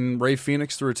ended up putting Rey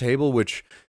Fenix through a table, which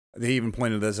they even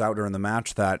pointed this out during the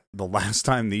match, that the last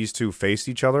time these two faced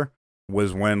each other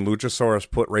was when Luchasaurus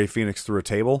put Rey Fenix through a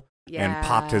table and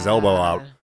popped his elbow out,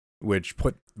 which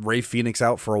put Rey Fenix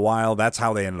out for a while. That's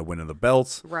how they ended up winning the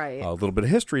belts. Right. A little bit of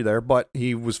history there, but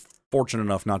he was fortunate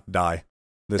enough not to die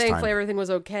this time. Thankfully, everything was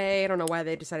okay. I don't know why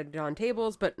they decided to do it on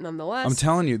tables, but nonetheless, I'm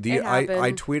telling you,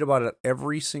 I tweet about it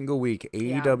every single week.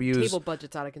 AEW's table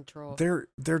budget's out of control.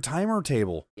 Their timer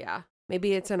table. Yeah.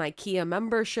 Maybe it's an IKEA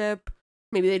membership.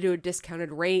 Maybe they do a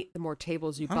discounted rate the more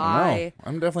tables you buy.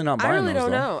 I'm definitely not buying those.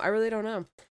 I really don't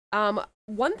know.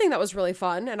 One thing that was really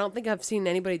fun, I don't think I've seen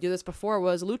anybody do this before,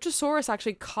 was Luchasaurus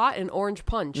actually caught an orange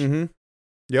punch. Mm-hmm.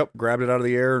 Yep, grabbed it out of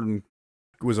the air and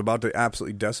was about to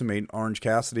absolutely decimate Orange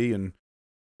Cassidy and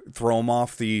throw him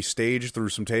off the stage through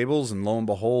some tables, and lo and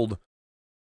behold,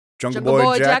 Jungle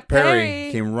Boy Jack Perry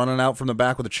came running out from the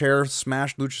back with a chair,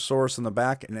 smashed Luchasaurus in the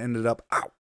back, and ended up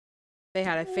out. They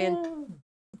had a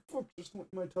Fuck, just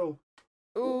went my toe.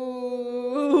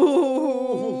 Ooh,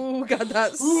 God,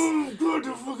 that's... Oh, God,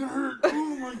 that fucking hurt.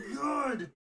 Oh, my God.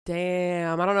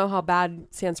 Damn, I don't know how bad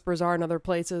sand spurs are in other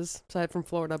places, aside from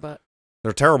Florida, but...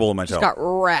 They're terrible in my toe. Just got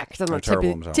wrecked on the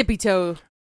tippy toe.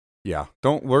 Yeah,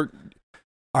 don't work.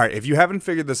 All right, if you haven't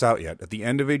figured this out yet, at the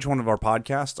end of each one of our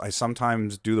podcasts, I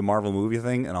sometimes do the Marvel movie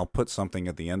thing, and I'll put something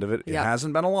at the end of it. It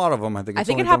hasn't been a lot of them. I think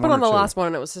it happened on the last one,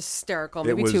 and it was hysterical.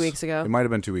 Maybe 2 weeks ago. It might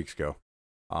have been 2 weeks ago.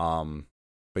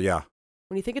 But yeah.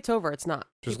 When you think it's over, it's not.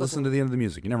 Just listen to the end of the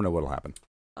music. You never know what'll happen.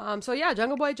 So yeah,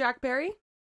 Jungle Boy Jack Perry,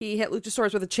 he hit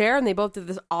Luchasaurus with a chair, and they both did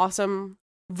this awesome,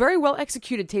 very well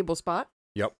executed table spot.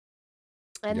 Yep.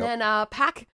 And then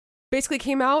Pac basically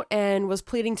came out and was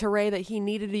pleading to Rey that he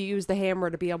needed to use the hammer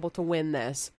to be able to win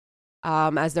this,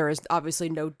 as there is obviously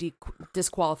no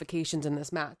disqualifications in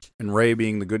this match. And Rey,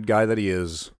 being the good guy that he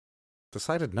is,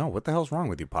 decided, no, what the hell's wrong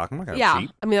with you, Pac? I'm not gonna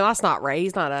cheat. I mean, that's not Rey.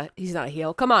 He's not a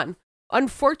heel. Come on.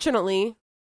 Unfortunately,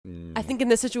 I think in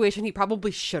this situation he probably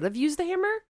should have used the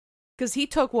hammer, because he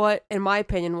took what, in my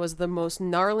opinion, was the most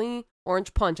gnarly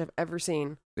orange punch I've ever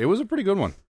seen. It was a pretty good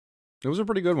one.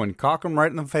 Cock him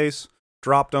right in the face,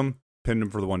 dropped him, pinned him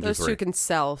for the 1, 2, 3. Those two can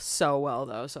sell so well,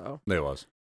 though. So they was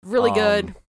really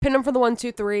good. Pinned him for the 1,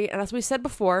 2, 3, and as we said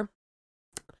before,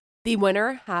 the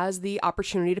winner has the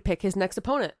opportunity to pick his next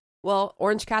opponent. Well,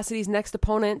 Orange Cassidy's next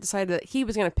opponent decided that he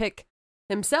was going to pick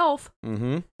himself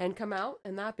and come out,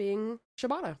 and that being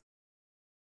Shibata.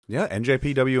 Yeah,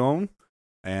 NJPW own,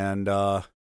 and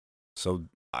so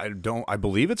I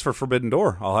believe it's for Forbidden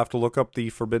Door. I'll have to look up the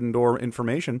Forbidden Door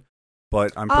information,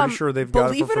 but I'm pretty sure they've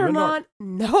got it for Forbidden Door. Believe it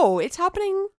or not, no, it's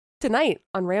happening tonight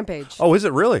on Rampage. Oh, is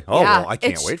it really? Oh, yeah, well, I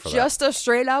can't wait for that. It's just a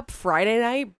straight up Friday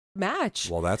night match.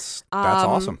 Well, that's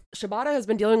awesome. Shibata has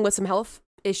been dealing with some health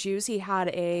issues. He had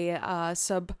a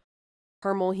subdermal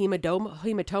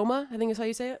hematoma, I think is how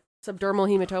you say it. Subdermal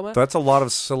hematoma. That's a lot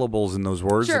of syllables in those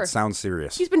words. Sure. It sounds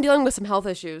serious. He's been dealing with some health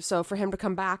issues, so for him to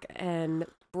come back and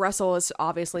wrestle is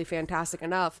obviously fantastic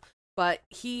enough. But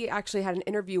he actually had an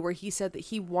interview where he said that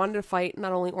he wanted to fight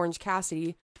not only Orange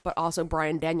Cassidy, but also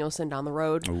Bryan Danielson down the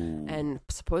road. Ooh. And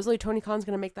supposedly Tony Khan's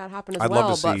going to make that happen as I'd well.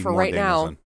 love to see But for more right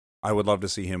Danielson. now, I would love to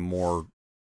see him more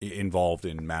involved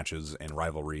in matches and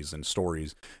rivalries and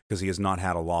stories, because he has not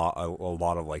had a lot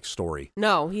of like story.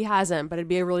 no, he hasn't. But it'd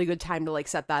be a really good time to like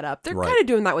set that up. They're kind of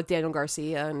doing that with Daniel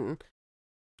Garcia and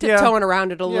tiptoeing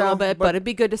around it a little bit. But it'd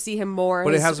be good to see him more.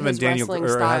 But his, it hasn't been wrestling It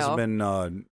style. hasn't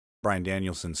been Bryan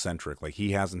Danielson centric. Like,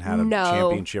 he hasn't had a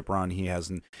championship run. He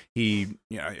hasn't. He's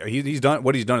done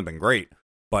what he's done has been great.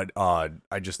 But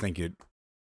I just think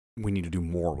we need to do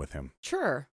more with him.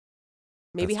 Sure.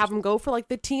 Maybe have him go for like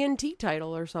the TNT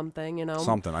title or something,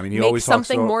 Something. I mean, he make always talks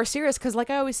something about more serious, because like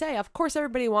I always say, of course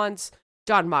everybody wants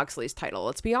Jon Moxley's title.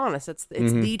 Let's be honest, it's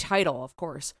the title, of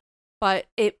course. But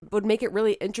it would make it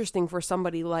really interesting for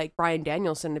somebody like Bryan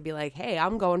Danielson to be like, hey,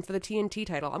 I'm going for the TNT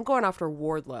title. I'm going after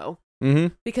Wardlow.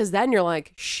 Mm-hmm. Because then you're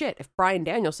like, shit, if Bryan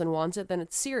Danielson wants it, then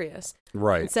it's serious.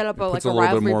 Right. And set up a little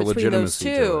rivalry bit more between those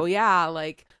legitimacy two. Yeah,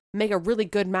 like make a really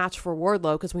good match for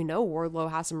Wardlow, because we know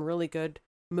Wardlow has some really good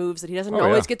moves that he doesn't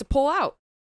always get to pull out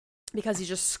because he's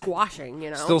just squashing,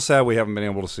 Still sad we haven't been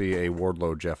able to see a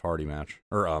Wardlow Jeff Hardy match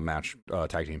or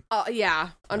tag team. Yeah,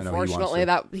 unfortunately,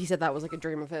 he said that was like a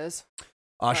dream of his.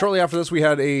 Shortly after this, we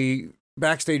had a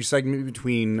backstage segment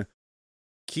between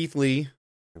Keith Lee,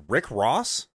 Rick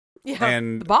Ross,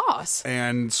 and the boss,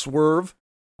 and Swerve.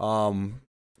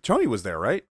 Tony was there,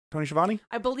 right? Tony Schiavone?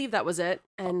 I believe that was it.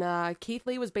 And Keith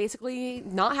Lee was basically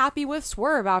not happy with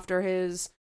Swerve after his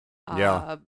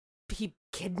he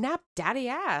kidnapped Daddy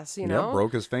Ass,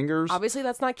 broke his fingers. Obviously,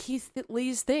 that's not Keith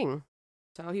Lee's thing.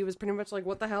 So he was pretty much like,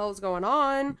 what the hell is going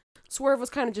on? Swerve was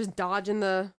kind of just dodging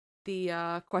the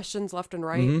questions left and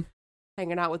right,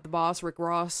 hanging out with the boss, Rick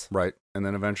Ross. Right. And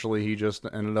then eventually he just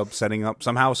ended up setting up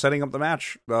the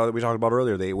match that we talked about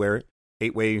earlier, the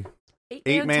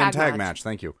eight-man tag match.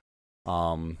 Thank you.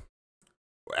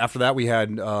 After that, we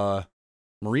had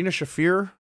Marina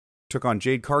Shafir took on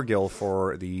Jade Cargill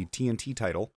for the TNT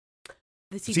title.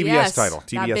 The TBS title.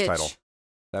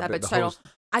 That bitch title.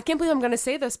 I can't believe I'm going to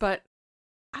say this, but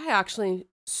I actually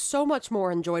so much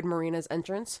more enjoyed Marina's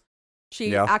entrance.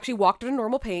 She actually walked at a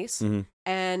normal pace,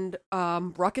 and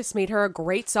Ruckus made her a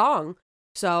great song.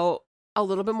 So a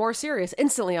little bit more serious.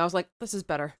 Instantly, I was like, this is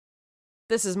better.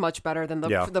 This is much better than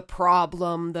the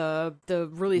problem, the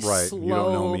really slow. You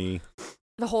don't know me.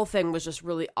 The whole thing was just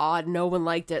really odd. No one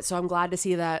liked it. So I'm glad to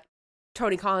see that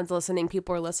Tony Khan's listening,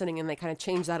 people are listening, and they kind of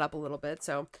changed that up a little bit.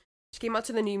 So she came out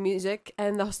to the new music,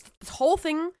 and the whole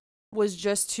thing was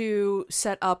just to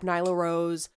set up Nyla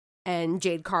Rose and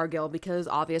Jade Cargill, because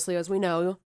obviously, as we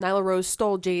know, Nyla Rose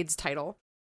stole Jade's title.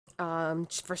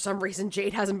 For some reason,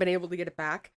 Jade hasn't been able to get it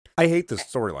back. I hate this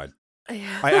storyline.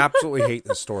 I absolutely hate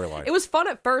this storyline. It was fun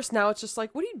at first. Now it's just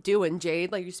like, what are you doing,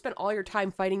 Jade? Like, you spent all your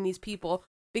time fighting these people,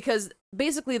 because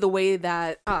basically the way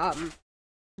that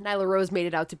Nyla Rose made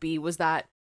it out to be was that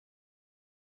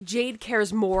Jade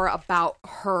cares more about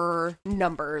her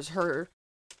numbers, her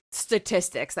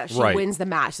statistics, that she wins the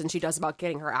match than she does about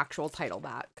getting her actual title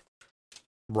back.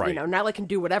 Right. Nyla can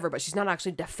do whatever, but she's not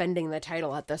actually defending the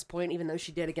title at this point, even though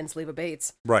she did against Leva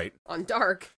Bates. Right. On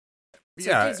Dark.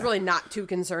 So Jade's really not too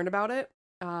concerned about it.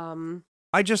 I don't.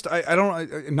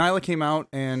 Nyla came out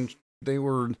and they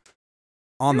were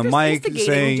on the mic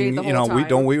saying, we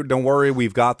don't worry,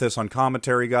 we've got this on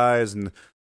commentary, guys, and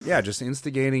just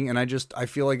instigating. And I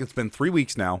feel like it's been 3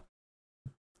 weeks now,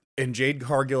 and Jade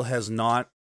Cargill has not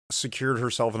secured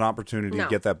herself an opportunity to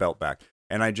get that belt back.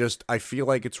 And I feel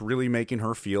like it's really making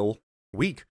her feel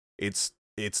weak. It's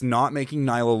not making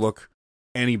Nyla look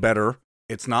any better.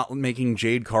 It's not making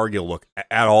Jade Cargill look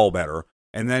at all better.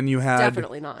 And then you had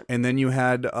definitely not. And then you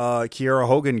had Kiera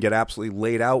Hogan get absolutely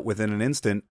laid out within an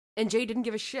instant. And Jade didn't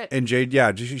give a shit. And Jade,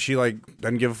 she like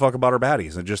doesn't give a fuck about her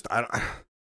baddies. And just I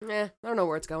don't know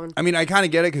where it's going. I mean, I kind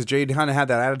of get it, because Jade kind of had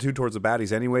that attitude towards the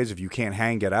baddies anyways. If you can't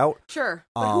hang, get out. Sure.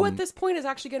 But who at this point is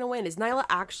actually going to win? Is Nyla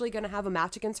actually going to have a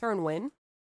match against her and win?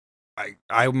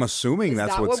 I'm assuming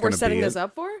that's what's going to be. We're setting this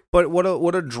up for? But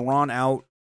what a drawn out,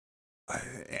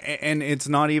 and it's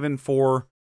not even for.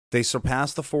 They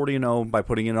surpassed the 40-0 by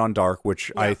putting it on Dark, which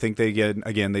I think they did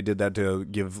that to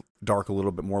give Dark a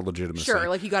little bit more legitimacy. Sure,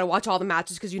 like you got to watch all the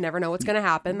matches because you never know what's going to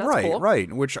happen. That's cool.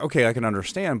 Right. Which I can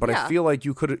understand, but I feel like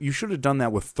you should have done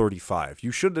that with 35.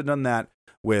 You should have done that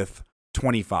with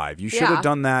 25. You should have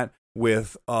done that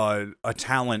with a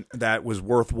talent that was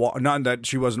worth not that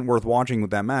she wasn't worth watching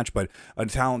with that match, but a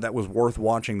talent that was worth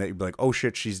watching that you'd be like, oh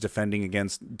shit, she's defending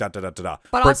against da da da da da.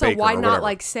 But Britt also, Baker why or not whatever.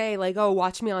 like say like, oh,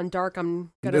 watch me on Dark,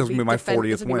 I'm gonna This will be my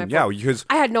 40th win. Yeah, because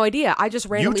I had no idea. I just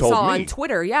randomly told saw me. on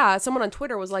Twitter. Yeah, someone on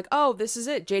Twitter was like, oh, this is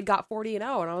it. Jade got 40-0, and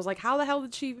I was like, how the hell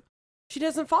did she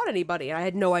doesn't fought anybody? And I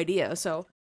had no idea. So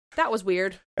that was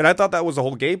weird. And I thought that was the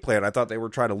whole game plan. I thought they were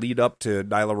trying to lead up to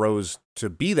Nyla Rose to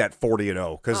be that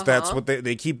 40-0 because that's what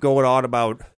they keep going on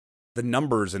about the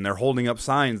numbers, and they're holding up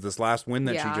signs. This last win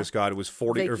that she just got, it was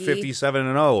 40 or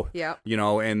 57-0. Yeah, you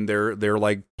know, and they're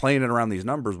like playing it around these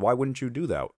numbers. Why wouldn't you do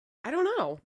that? I don't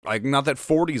know. Like, not that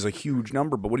 40 is a huge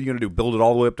number, but what are you going to do? Build it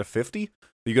all the way up to 50?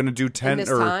 Are you going to do 10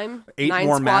 or 8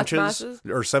 more matches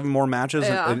or 7 more matches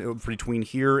between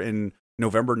here and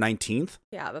November 19th?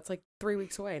 Yeah, that's like 3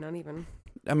 weeks away, not even.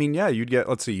 I mean, yeah, you'd get,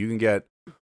 let's see, you can get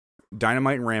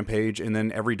Dynamite and Rampage and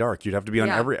then every Dark. You'd have to be on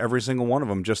every single one of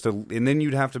them and then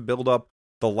you'd have to build up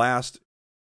the last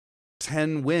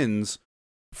 10 wins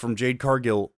from Jade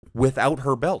Cargill without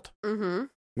her belt. Mm-hmm.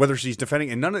 Whether she's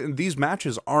defending, and none of these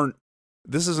matches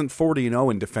this isn't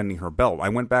 40-0 in defending her belt. I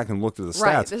went back and looked at the stats.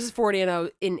 Right, this is 40-0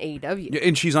 in AEW.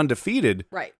 And she's undefeated.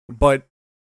 Right. But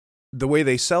the way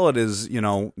they sell it is, you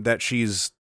know, that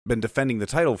she's been defending the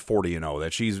title 40-0,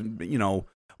 that she's, you know,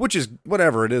 which is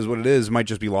whatever it is, what it is, might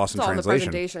just be lost in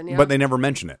translation. Yeah. But they never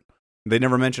mention it. They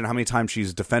never mention how many times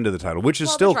she's defended the title, which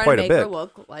is still quite a bit. Her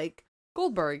look like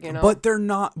Goldberg, you know. But they're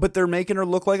not. But they're making her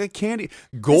look like a candy.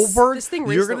 Goldberg. This thing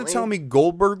you're going to tell me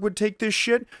Goldberg would take this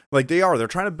shit? Like they are. They're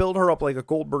trying to build her up like a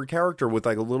Goldberg character with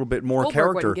like a little bit more Goldberg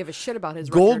character. Wouldn't give a shit about his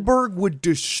Goldberg record. Would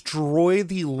destroy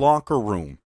the locker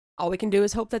room. All we can do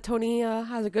is hope that Tony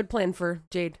has a good plan for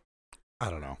Jade. I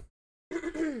don't know.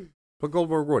 But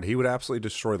Goldberg would. He would absolutely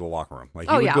destroy the locker room. Like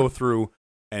he would go through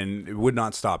and it would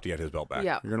not stop to get his belt back.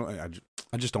 Yeah.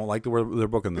 I just don't like the way they're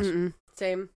booking this.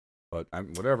 Same. But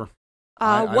whatever.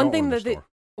 One thing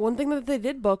that they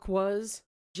did book was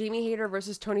Jamie Hayter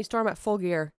versus Toni Storm at Full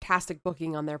Gear. Fantastic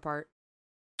booking on their part.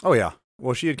 Oh yeah.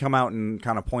 Well, she had come out and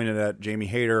kind of pointed at Jamie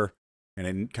Hayter and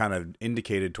it kind of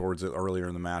indicated towards it earlier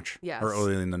in the match. Yes. Or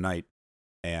earlier in the night.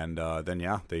 And then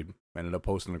they ended up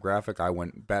posting the graphic. I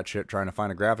went batshit trying to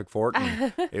find a graphic for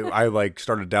it. And I like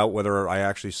started to doubt whether I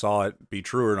actually saw it be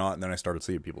true or not, and then I started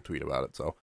seeing people tweet about it.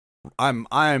 So I'm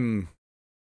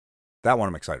that one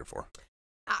I'm excited for.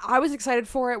 I was excited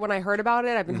for it when I heard about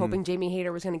it. I've been hoping Jamie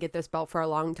Hayter was going to get this belt for a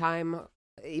long time,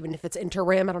 even if it's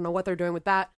interim. I don't know what they're doing with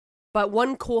that. But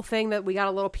one cool thing that we got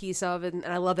a little piece of, and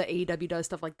I love that AEW does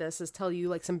stuff like this, is tell you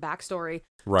like some backstory.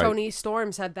 Right. Toni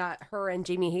Storm said that her and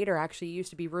Jamie Hayter actually used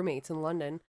to be roommates in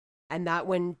London, and that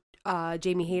when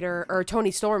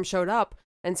Toni Storm showed up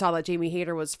and saw that Jamie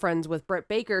Hayter was friends with Britt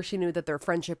Baker, she knew that their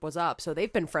friendship was up. So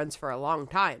they've been friends for a long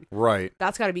time. Right.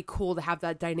 That's got to be cool to have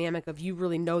that dynamic of you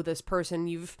really know this person,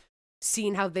 you've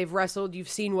seen how they've wrestled, you've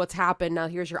seen what's happened, now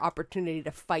here's your opportunity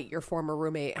to fight your former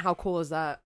roommate. How cool is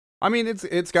that? I mean,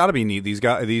 it's got to be neat. These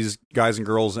guys and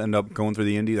girls end up going through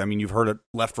the indies. I mean, you've heard it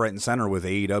left, right, and center with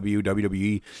AEW,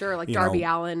 WWE. Sure, like Darby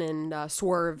Allin and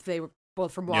Swerve, they were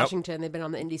both from Washington. They've been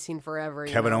on the indie scene forever.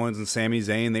 Kevin Owens and Sami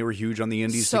Zayn, they were huge on the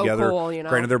indies together. Cool, you know?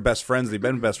 Granted, they're best friends. They've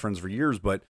been best friends for years,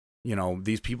 but you know,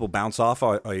 these people bounce off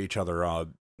each other,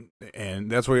 and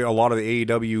that's where a lot of the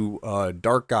AEW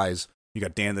dark guys. You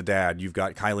got Dan the Dad. You've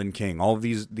got Kylan King. All of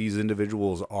these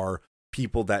individuals are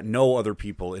people that know other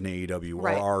people in AEW or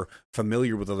are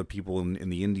familiar with other people in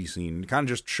the indie scene. It kind of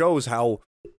just shows how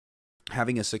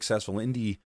having a successful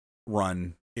indie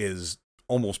run is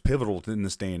almost pivotal in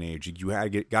this day and age. You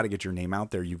got to get your name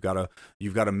out there. You've got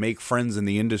to make friends in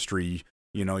the industry.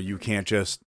 You know, you can't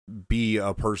just be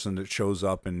a person that shows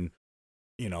up and,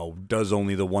 you know, does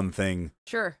only the one thing.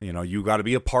 Sure. You know, you got to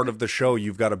be a part of the show.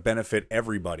 You've got to benefit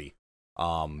everybody.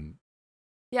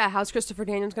 Yeah, how's Christopher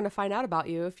Daniels going to find out about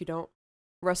you if you don't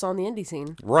wrestle on the indie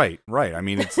scene? Right. I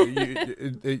mean, it's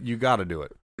you got to do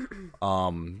it.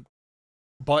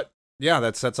 But yeah,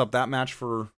 that sets up that match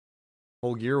for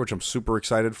Full Gear, which I'm super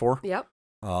excited for. Yep.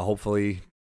 Hopefully,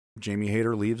 Jamie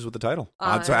Hayter leaves with the title.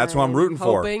 That's what I'm rooting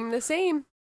for. Hoping the same.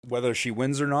 Whether she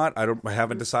wins or not, I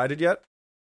haven't decided yet.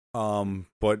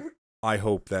 But I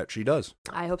hope that she does.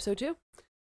 I hope so too.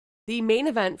 The main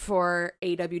event for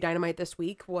AEW Dynamite this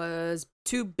week was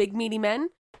two big meaty men,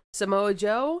 Samoa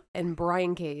Joe and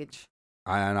Brian Cage.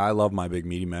 I love my big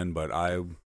meaty men, but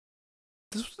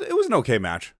it was an okay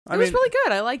match. It was really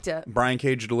good. I liked it. Brian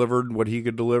Cage delivered what he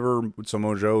could deliver.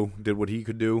 Samoa Joe did what he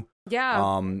could do.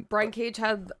 Yeah. Brian Cage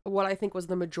had what I think was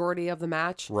the majority of the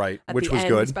match. Right, which was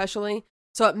good. Especially.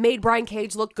 So it made Brian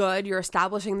Cage look good. You're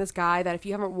establishing this guy that if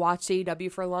you haven't watched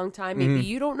AEW for a long time, maybe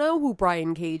you don't know who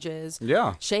Brian Cage is.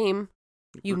 Yeah. Shame.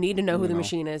 You need to know who the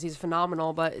Machine is. He's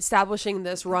phenomenal. But establishing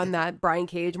this run that Brian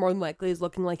Cage more than likely is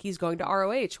looking like he's going to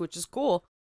ROH, which is cool.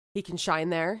 He can shine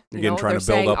there. Again, trying they're to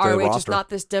build saying up the ROH roster. is not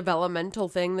this developmental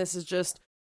thing. This is just,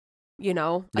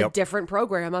 a different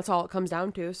program. That's all it comes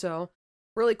down to. So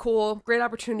really cool. Great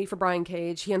opportunity for Brian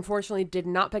Cage. He unfortunately did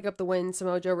not pick up the win.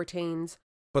 Samoa Joe retains.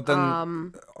 But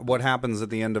then what happens at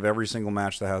the end of every single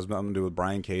match that has nothing to do with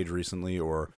Brian Cage recently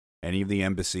or any of the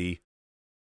Embassy?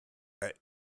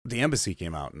 The Embassy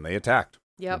came out and they attacked.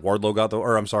 Yep.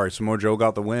 Samoa Joe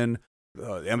got the win.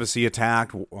 The Embassy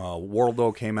attacked.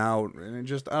 Wardlow came out, and it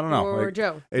just, I don't know.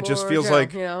 It just feels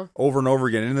like over and over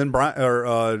again. And then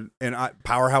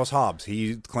Powerhouse Hobbs,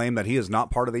 he claimed that he is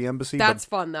not part of the Embassy. That's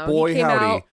fun though. Boy, he came howdy,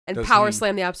 out and power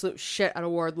slammed the absolute shit out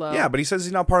of Wardlow. Yeah, but he says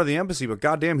he's not part of the Embassy. But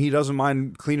goddamn, he doesn't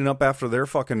mind cleaning up after their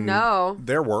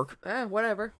their work.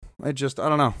 Whatever. I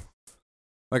don't know.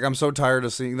 Like, I'm so tired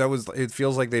of seeing it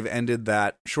feels like they've ended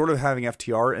that, short of having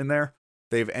FTR in there,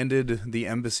 they've ended the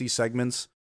Embassy segments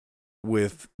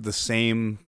with the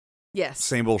same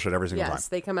bullshit every single time. Yes,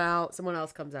 they come out, someone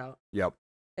else comes out. Yep.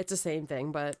 It's the same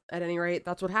thing, but at any rate,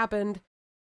 that's what happened.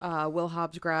 Will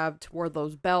Hobbs grabbed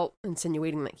Wardlow's belt,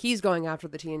 insinuating that he's going after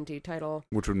the TNT title.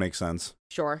 Which would make sense.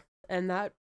 Sure. And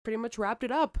that pretty much wrapped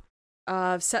it up.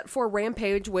 Set for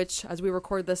Rampage, which, as we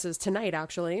record this, is tonight,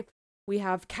 actually. We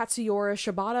have Katsuyori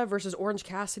Shibata versus Orange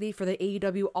Cassidy for the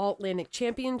AEW All-Atlantic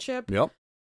Championship. Yep.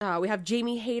 We have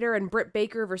Jamie Hayter and Britt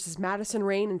Baker versus Madison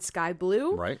Rayne and Sky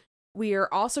Blue. Right. We are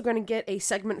also going to get a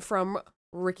segment from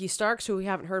Ricky Starks, who we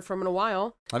haven't heard from in a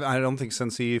while. I don't think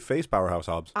since he faced Powerhouse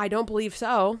Hobbs. I don't believe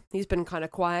so. He's been kind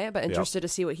of quiet, but interested to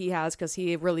see what he has, because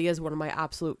he really is one of my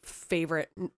absolute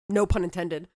favorite, no pun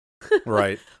intended,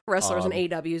 right, wrestlers in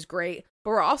AEW. Is great.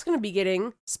 But we're also going to be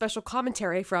getting special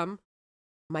commentary from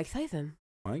Mike Tyson.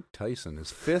 Mike Tyson, his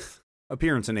fifth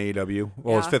appearance in AEW,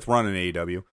 his fifth run in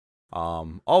AEW.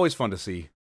 Always fun to see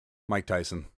Mike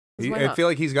Tyson. I feel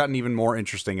like he's gotten even more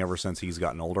interesting ever since he's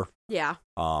gotten older. Yeah.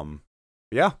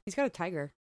 Yeah. He's got a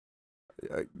tiger.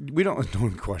 We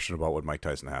don't question about what Mike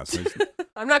Tyson has.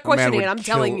 I'm not questioning it. I'm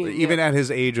telling you. Even at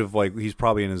his age of, like, he's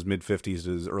probably in his mid-50s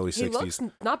to his early 60s. He looks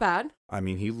not bad. I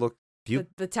mean,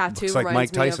 the tattoo looks like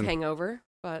reminds Mike Tyson. me of Hangover,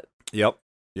 but Yep.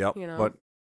 But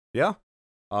yeah.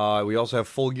 We also have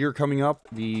Full Gear coming up.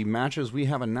 The matches we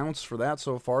have announced for that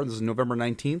so far, this is November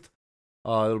 19th.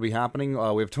 It'll be happening.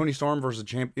 We have Toni Storm versus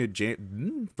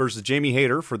Jamie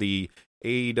Hayter for the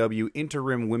AEW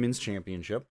Interim Women's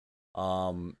Championship.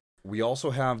 We also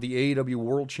have the AEW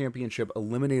World Championship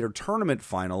Eliminator Tournament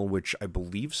Final, which I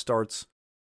believe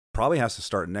probably has to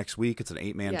start next week. It's an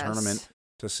 8-man tournament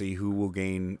to see who will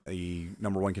gain a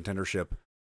number one contendership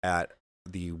at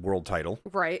the world title.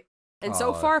 Right. And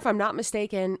so far, if I'm not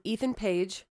mistaken, Ethan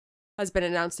Page has been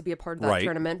announced to be a part of that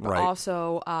tournament, but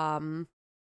also from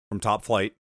Top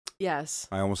Flight. Yes.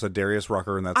 I almost said Darius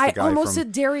Rucker, and that's the guy I almost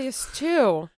said Darius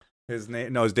too. His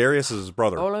name? No, Darius is his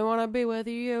brother. Only want to be with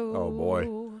you. Oh boy.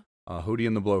 Hootie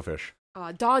and the Blowfish.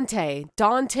 Dante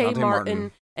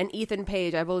Martin and Ethan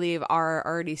Page, I believe, are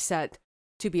already set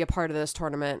to be a part of this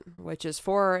tournament, which is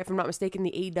for, if I'm not mistaken,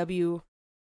 the AEW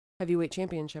Heavyweight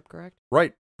Championship, correct?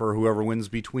 Right. For whoever wins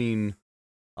between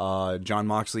John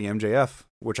Moxley and MJF,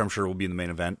 which I'm sure will be in the main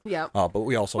event. Yeah. But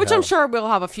we also I'm sure we'll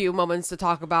have a few moments to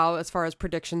talk about as far as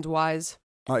predictions wise.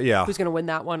 Yeah. Who's going to win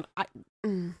that one?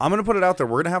 I'm going to put it out there.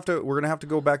 We're going to have to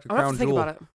go back to Crown Jewel.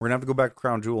 About it. We're going to have to go back to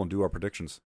Crown Jewel and do our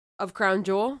predictions. Of Crown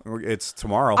Jewel? It's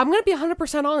tomorrow. I'm going to be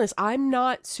 100% honest. I'm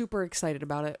not super excited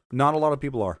about it. Not a lot of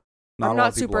people are. I'm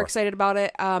not super excited about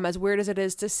it, as weird as it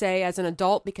is to say as an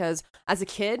adult, because as a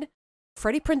kid,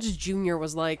 Freddie Prinze Jr.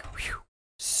 was like, whew,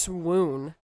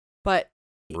 swoon. But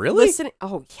really?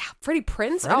 Oh, yeah. Freddie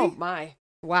Prinze? Freddie? Oh, my.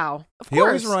 Wow. Of course. He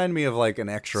always reminded me of like an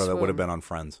extra that would have been on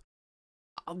Friends.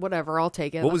 Whatever. I'll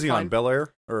take it. What was he on? Bel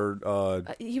Air? Or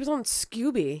he was on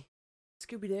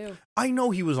Scooby-Doo. I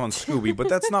know he was on Scooby, but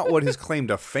that's not what his claim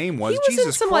to fame was. He was Jesus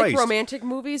in some Christ. like romantic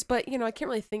movies, but I can't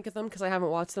really think of them because I haven't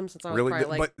watched them since I was probably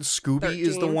like But Scooby 13.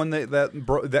 Is the one that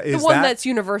is the one that's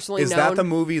universally known. Is that the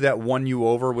movie that won you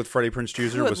over with Freddie Prinze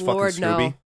Jr. was Lord, fucking Scooby?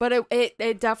 No. But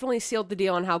it definitely sealed the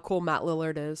deal on how cool Matt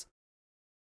Lillard is.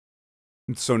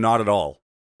 So not at all.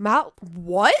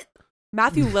 What?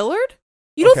 Matthew Lillard?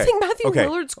 You don't think Matthew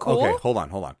Lillard's cool? Okay, hold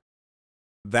on.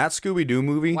 That Scooby-Doo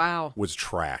movie was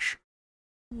trash.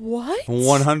 What?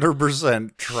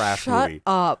 100% trash movie. Shut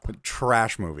up.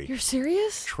 Trash movie. You're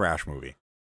serious? Trash movie.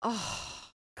 Oh,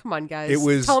 come on, guys. It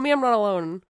was... Tell me I'm not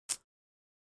alone.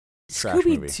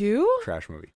 Scooby-Doo? Trash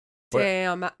movie.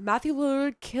 Damn, Matthew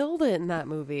Lillard killed it in that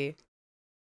movie.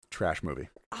 trash movie.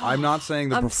 I'm not saying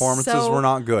the performances were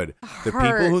not good. The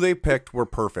people who they picked were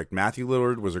perfect. Matthew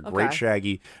Lillard was a great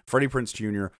Shaggy. Freddie Prinze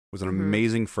Jr. was an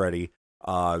amazing Freddie.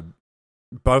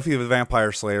 Buffy the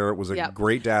Vampire Slayer was a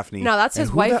great Daphne. No, that's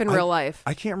his wife in real life.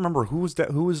 I can't remember who was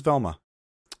that. Who was Velma?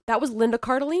 That was Linda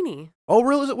Cardellini. Oh,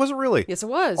 really? Was it really? Yes, it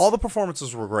was. All the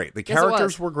performances were great. The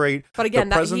characters were great. But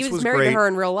again, he was married to her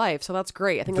in real life, so that's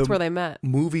great. I think that's where they met.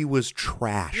 Movie was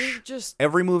trash.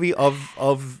 Every movie of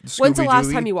Scooby-Doo. When's the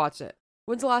last time you watched it?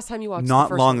 When's the last time you watched it?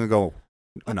 Not long ago.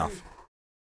 Enough.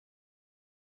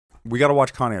 We got to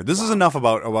watch Con Air. This is enough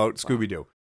about Scooby-Doo.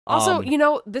 Also,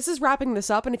 this is wrapping this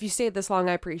up, and if you stayed this long,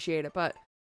 I appreciate it. But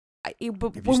if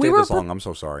you stayed this long, I'm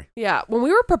so sorry. Yeah, when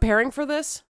we were preparing for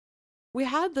this, we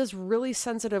had this really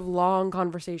sensitive, long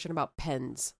conversation about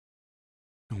pens.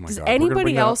 Oh my God. Does God.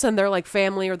 anybody else in their like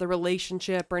family or the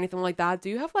relationship or anything like that, do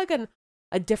you have like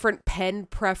a different pen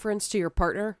preference to your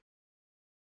partner?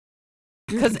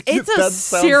 Because it's a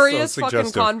serious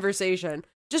fucking conversation.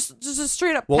 Just a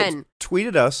straight up pen. Tweet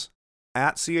at us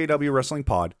at CAW Wrestling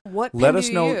Pod. What pen Let us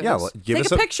do know. you use? Yeah,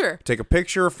 take a picture. Take a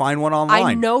picture. Find one online.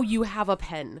 I know you have a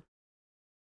pen.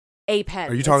 A pen.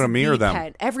 Are you talking to me or them?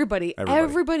 Pen. Everybody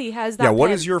has that. Yeah. What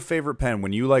pen. is your favorite pen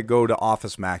when you like go to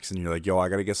Office Max and you're like, yo, I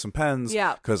got to get some pens.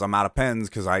 Yeah. Because I'm out of pens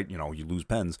because you lose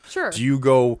pens. Sure. Do you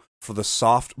go for the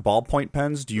soft ballpoint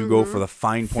pens? Do you go for the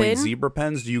fine point zebra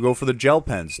pens? Do you go for the gel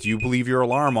pens? Do you leave your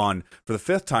alarm on for the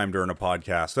 5th time during a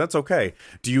podcast? That's okay.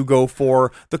 Do you go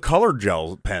for the colored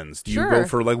gel pens? Do you go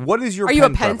for what is your? Are you a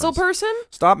pencil person?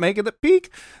 Stop making the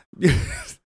peak.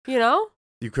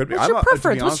 You could be. What's your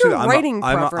preference? What's your writing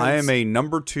preference? I am a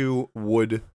number 2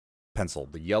 wood pencil,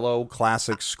 the yellow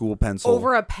classic school pencil.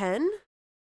 Over a pen?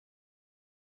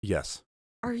 Yes.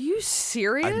 Are you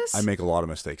serious? I make a lot of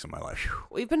mistakes in my life.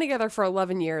 We've been together for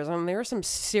 11 years, and there are some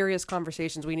serious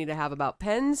conversations we need to have about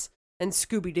pens and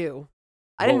Scooby-Doo.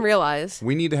 I didn't realize.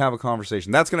 We need to have a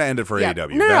conversation. That's going to end it for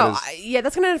AEW. No. Yeah,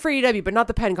 that's going to end it for AEW, but not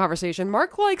the pen conversation.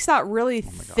 Mark likes that really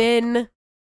thin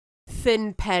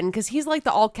pen because he's like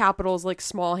the all capitals, like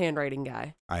small handwriting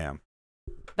guy. I am.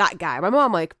 That guy. My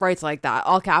mom writes like that.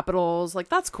 All capitals. Like,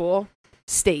 that's cool.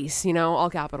 Stace, all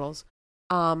capitals.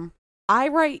 I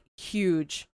write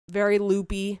huge, very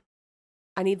loopy.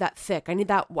 I need that thick. I need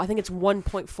that. I think it's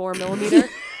 1.4 millimeter.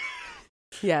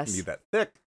 Yes. You need that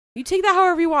thick. You take that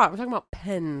however you want. We're talking about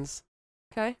pens.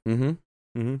 Okay?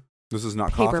 Mm-hmm. This is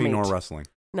not Papermate. coffee nor wrestling.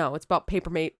 No, it's about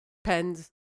Papermate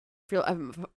pens.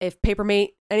 If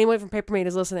Papermate, anyone from Papermate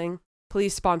is listening,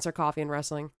 please sponsor coffee and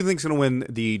wrestling. Who do you think's going to win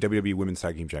the WWE Women's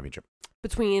Tag Team Championship?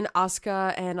 Between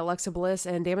Asuka and Alexa Bliss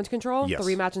and Damage Control? Yes.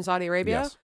 The rematch in Saudi Arabia?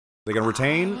 Yes. They going to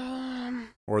retain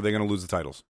or are they going to lose the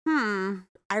titles?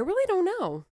 I really don't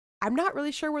know. I'm not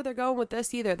really sure where they're going with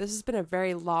this either. This has been a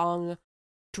very long,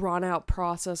 drawn-out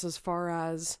process as far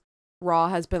as Raw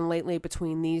has been lately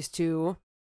between these two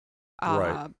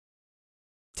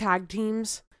tag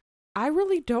teams. I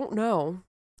really don't know.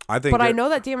 I know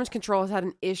that Damage Control has had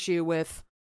an issue with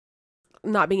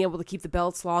not being able to keep the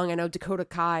belts long. I know Dakota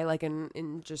Kai, like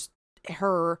in just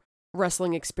her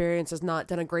wrestling experience, has not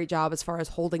done a great job as far as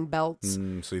holding belts.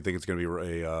 So you think it's going to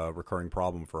be a recurring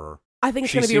problem for her? I think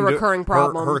it's going to be a recurring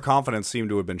problem. Her confidence seemed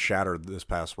to have been shattered this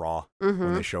past Raw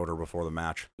when they showed her before the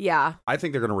match. Yeah. I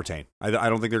think they're going to retain. I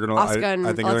don't think they're going to. I think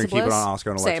they're going to keep it on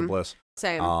Asuka and Alexa Bliss.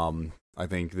 Same. I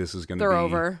think this is going to be. They're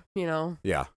over,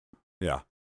 Yeah.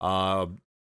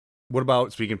 What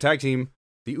about, speaking of tag team,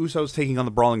 the Usos taking on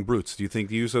the Brawling Brutes? Do you think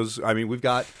the Usos? I mean, we've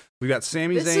got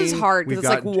Sami Zayn. This is hard because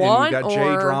it's we've got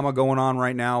Jay drama going on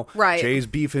right now. Right. Jay's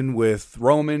beefing with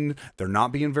Roman. They're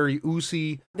not being very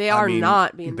oosy. They are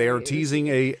not being. They are teasing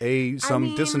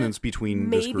some dissonance between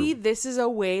this group. Maybe this is a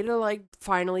way to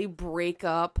finally break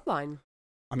up line.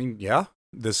 I mean, yeah,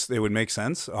 it would make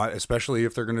sense, especially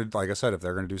if they're gonna, like I said, if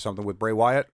they're gonna do something with Bray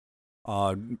Wyatt,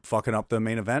 fucking up the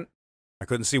main event. I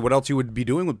couldn't see what else you would be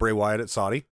doing with Bray Wyatt at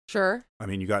Saudi. Sure. I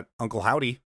mean, you got Uncle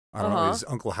Howdy. I don't know. Is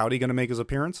Uncle Howdy going to make his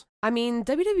appearance? I mean,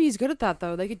 WWE's good at that,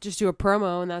 though. They could just do a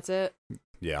promo and that's it.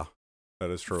 Yeah,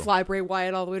 that is true. Fly Bray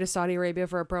Wyatt all the way to Saudi Arabia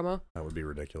for a promo. That would be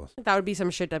ridiculous. That would be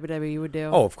some shit WWE would do.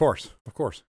 Oh, of course. Of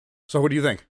course. So what do you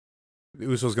think? The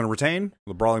Usos going to retain?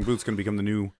 The Brawling Brutes going to become the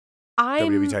new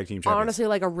WWE Tag Team Champions? I'm honestly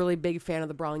a really big fan of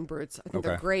the Brawling Brutes. I think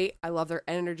they're great. I love their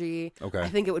energy. Okay. I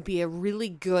think it would be a really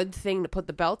good thing to put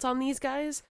the belts on these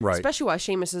guys. Right. Especially while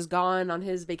Sheamus is gone on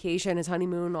his vacation, his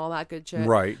honeymoon, all that good shit.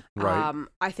 Right.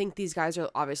 I think these guys are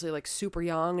obviously super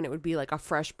young, and it would be a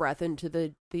fresh breath into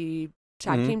the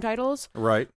tag team titles.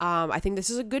 Right. I think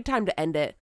this is a good time to end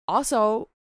it. Also,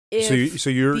 if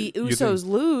the Usos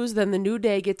lose, then the New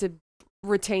Day get to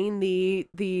retain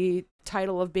the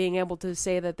title of being able to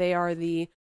say that they are the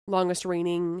longest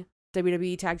reigning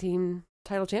WWE Tag Team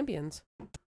title champions.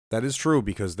 That is true,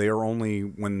 because they are only,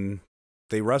 when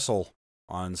they wrestle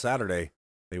on Saturday,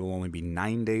 they will only be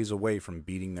 9 days away from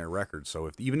beating their record.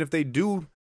 So even if they do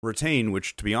retain,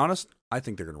 which, to be honest, I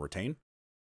think they're going to retain.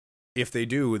 If they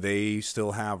do, they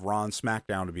still have Raw and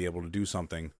SmackDown to be able to do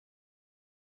something,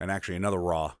 and actually another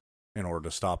Raw in order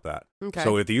to stop that. Okay.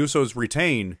 So if the Usos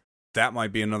retain, that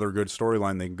might be another good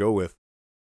storyline they can go with.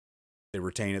 They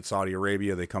retain at Saudi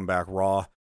Arabia, they come back Raw,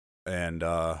 and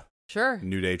sure,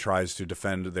 New Day tries to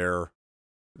defend their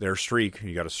streak.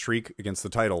 You got a streak against the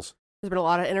titles. There's been a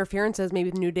lot of interferences,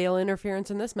 maybe New Day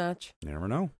interference in this match. You never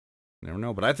know.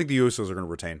 But I think the Usos are going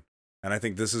to retain. And I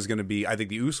think this is going to be, I think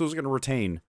the Usos are going to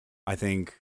retain. I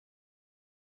think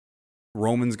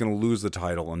Roman's going to lose the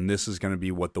title, and this is going to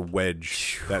be what the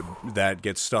wedge that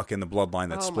gets stuck in the bloodline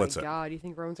that splits it. Oh my God, you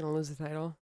think Roman's going to lose the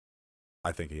title?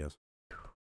 I think he is.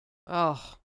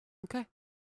 Oh, okay.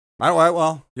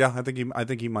 I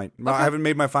think he might. Okay. I haven't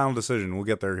made my final decision. We'll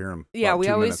get there here in yeah, we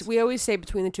minutes. always say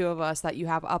between the two of us that you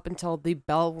have up until the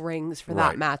bell rings for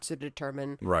that match to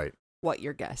determine what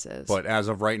your guess is. But as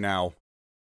of right now,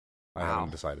 I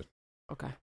haven't decided. Okay.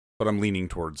 But I'm leaning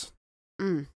towards.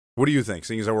 What do you think,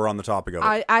 seeing as though we're on the topic of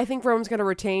it? I think Roman's going to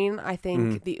retain. I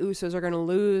think the Usos are going to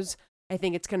lose. I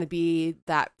think it's going to be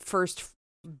that first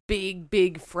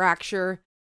big fracture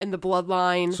in the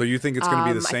bloodline. So you think it's going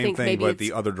to be the same thing, but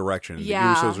the other direction?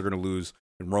 Yeah. The Usos are going to lose,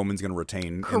 and Roman's going to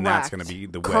retain, Correct. and that's going to be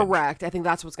the wedge. Correct. I think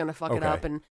that's what's going to fuck it up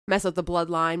and mess up the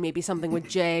bloodline. Maybe something with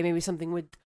Jay. Maybe something with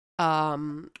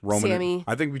Roman. Sammy.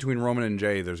 I think between Roman and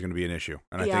Jay, there's going to be an issue,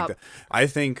 and I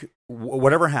think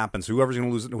whatever happens, whoever's going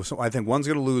to lose, I think one's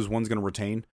going to lose, one's going to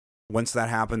retain. Once that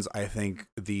happens, I think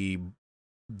the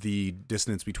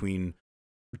dissonance between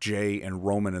Jay and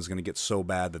Roman is going to get so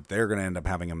bad that they're going to end up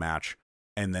having a match.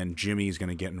 And then Jimmy's going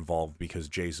to get involved because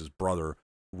Jay's his brother,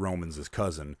 Roman's his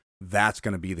cousin. That's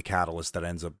going to be the catalyst that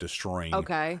ends up destroying.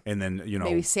 Okay. And then,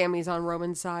 maybe Sammy's on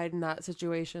Roman's side in that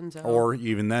situation. So. Or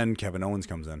even then, Kevin Owens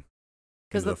comes in.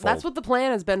 Because that's what the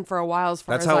plan has been for a while. As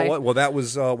far that's as how. Well, that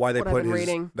was why they put his.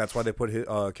 Reading. That's why they put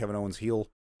Kevin Owens' heel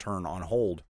turn on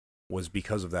hold. Was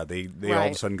because of that. They all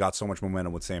of a sudden got so much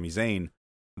momentum with Sami Zayn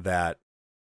that.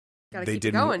 They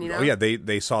didn't. Going, you know? Oh yeah,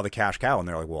 they saw the cash cow and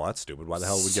they're like, "Well, that's stupid. Why the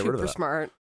hell would we get rid of that?" Super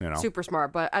smart. Super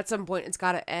smart. But at some point, it's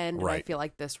got to end. And I feel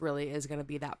like this really is going to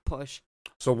be that push.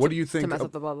 So, what do you think to mess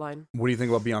up the bloodline? What do you think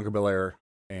about Bianca Belair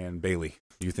and Bayley?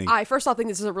 Do you think? I think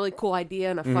this is a really cool idea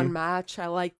and a fun match. I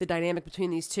like the dynamic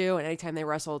between these two, and anytime they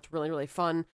wrestle, it's really, really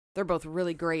fun. They're both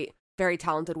really great, very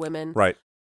talented women. Right.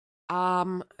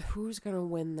 Who's gonna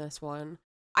win this one?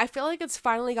 I feel like it's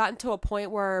finally gotten to a point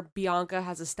where Bianca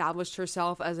has established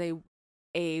herself as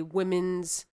a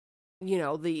women's,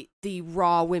 the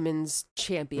Raw women's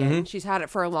champion. She's had it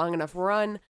for a long enough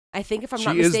run. I think if I'm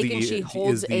not mistaken, she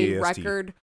holds a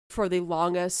record for the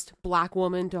longest black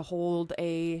woman to hold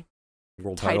a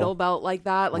world title belt like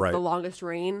that, the longest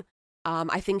reign.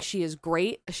 I think she is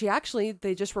great.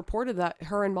 They just reported that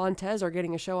her and Montez are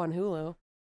getting a show on Hulu.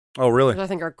 Oh, really? I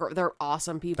think they're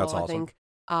awesome people. That's awesome.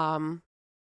 I think.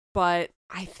 But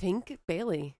I think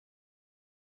Bayley.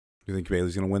 Do you think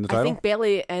Bayley's going to win the title? I think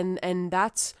Bayley, and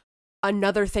that's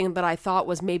another thing that I thought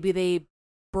was maybe they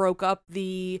broke up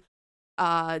they're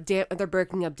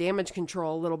breaking up Damage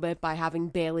Control a little bit by having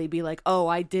Bayley be like, "Oh,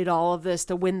 I did all of this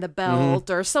to win the belt,"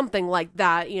 or something like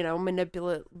that.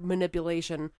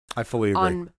 Manipulation. I fully agree.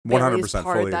 On 100%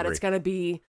 part that it's going to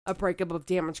be a breakup of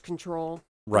Damage Control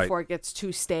before it gets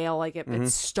too stale.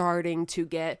 It's starting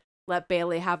to let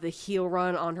Bayley have the heel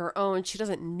run on her own. She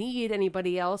doesn't need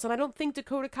anybody else, and I don't think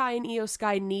Dakota Kai and Io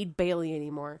Sky need Bayley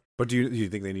anymore. But do you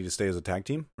think they need to stay as a tag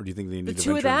team, or do you think they need the to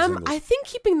two of venture them? into singles? I think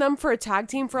keeping them for a tag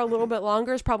team for a little bit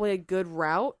longer is probably a good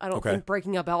route. I don't think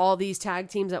breaking up all these tag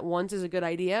teams at once is a good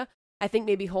idea. I think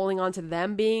maybe holding on to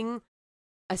them being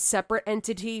a separate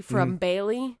entity from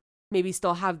Bayley. Maybe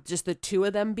still have just the two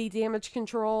of them be Damage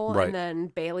Control, and then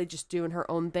Bayley just doing her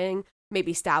own thing.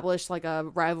 Maybe establish a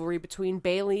rivalry between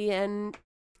Bayley and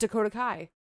Dakota Kai.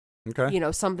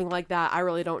 Okay. Something like that. I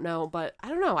really don't know, but I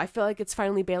don't know. I feel like it's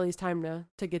finally Bayley's time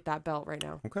to get that belt right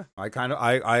now. Okay.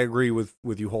 I agree with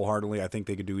you wholeheartedly. I think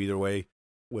they could do either way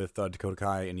with Dakota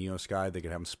Kai and Io Sky. They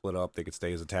could have them split up. They could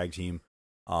stay as a tag team.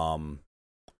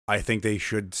 I think they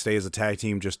should stay as a tag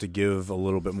team just to give a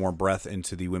little bit more breadth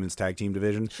into the women's tag team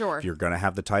division. Sure. If you're going to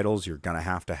have the titles, you're going to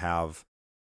have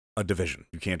a division.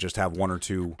 You can't just have one or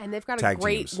two. And they've got a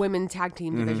great women tag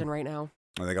team division right now.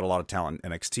 And they got a lot of talent.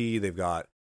 NXT, they've got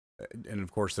And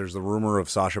of course, there's the rumor of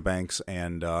Sasha Banks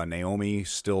and Naomi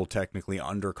still technically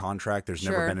under contract. There's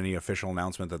never been any official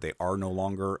announcement that they are no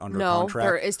longer under contract.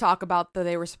 There is talk about that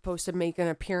they were supposed to make an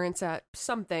appearance at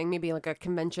something, maybe like a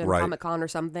convention, Comic-Con or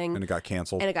something. And it got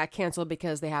canceled.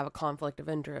 Because they have a conflict of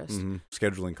interest. Mm-hmm.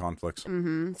 Scheduling conflicts.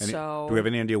 Mm-hmm. So, do we have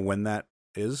any idea when that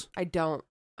is? I don't.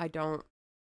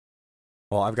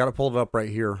 Well, I've got it pulled up right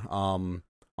here. On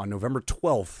November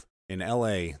 12th in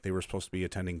LA, they were supposed to be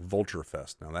attending Vulture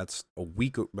Fest. Now that's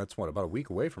about a week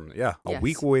away from a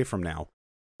week away from now.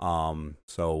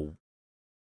 So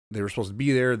they were supposed to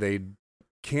be there. They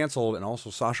canceled, and also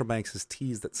Sasha Banks has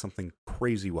teased that something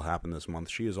crazy will happen this month.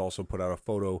 She has also put out a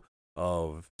photo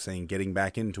of saying getting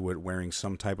back into it, wearing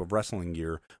some type of wrestling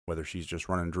gear, whether she's just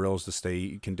running drills to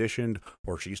stay conditioned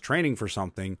or she's training for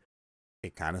something.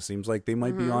 It kind of seems like they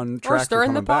might be on track or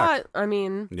stirring the pot. Back. I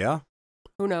mean, yeah.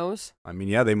 Who knows? I mean,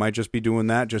 yeah, they might just be doing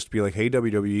that just to be like, hey,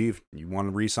 WWE, if you want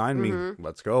to re-sign me,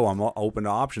 let's go. I'm open to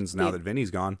options now that Vinny's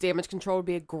gone. Damage Control would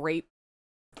be a great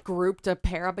group to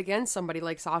pair up against somebody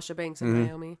like Sasha Banks and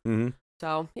Naomi. Mm-hmm.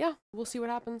 So, yeah, we'll see what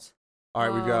happens. All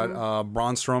right, we've got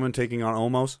Braun Strowman taking on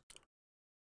Omos.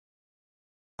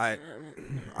 I'm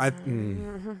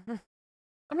going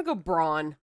to go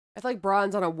Braun. I feel like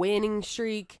Braun's on a winning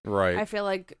streak. Right. I feel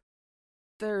like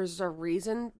there's a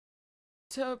reason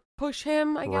to push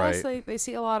him, I guess. Right. They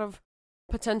see a lot of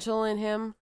potential in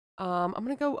him. I'm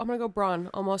gonna go Braun.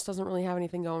 Almost doesn't really have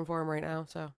anything going for him right now,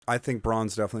 so I think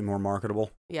Braun's definitely more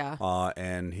marketable. Yeah.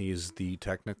 And he's the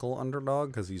technical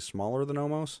underdog because he's smaller than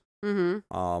Omos.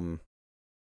 Mm-hmm.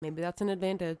 Maybe that's an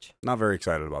advantage. Not very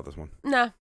excited about this one.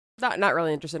 Nah. Not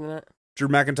really interested in it. Drew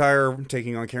McIntyre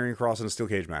taking on Karrion Kross in a steel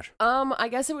cage match. I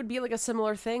guess it would be like a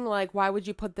similar thing. Like, why would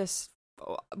you put this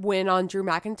win on Drew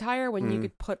McIntyre when you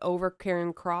could put over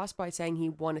Karrion Kross by saying he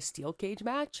won a steel cage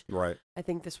match? Right. I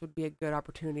think this would be a good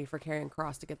opportunity for Karrion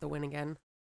Kross to get the win again.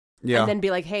 Yeah. And then be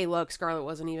like, hey, look, Scarlett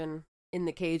wasn't even in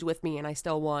the cage with me and I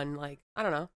still won. Like, I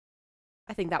don't know.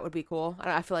 I think that would be cool.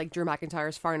 I feel like Drew McIntyre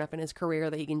is far enough in his career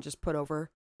that he can just put over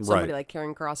somebody like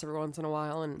Karrion Kross every once in a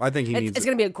while. And I think it's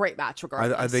going to be a great match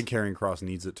regardless. I think Karrion Kross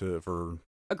needs it for...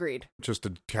 Agreed. Just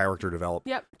a character develop.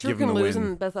 Yep. Drew can lose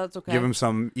and that's okay. Give him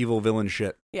some evil villain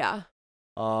shit. Yeah.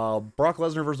 Brock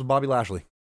Lesnar versus Bobby Lashley.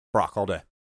 Brock all day.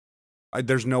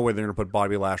 There's no way they're going to put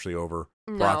Bobby Lashley over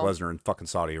Brock Lesnar in fucking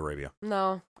Saudi Arabia.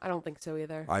 No, I don't think so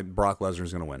either. Brock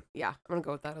Lesnar's going to win. Yeah, I'm going to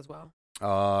go with that as well.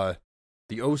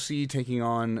 The OC taking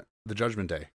on the Judgment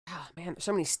Day. Oh, man, there's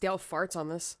so many stale farts on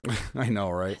this. I know,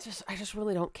 right? I just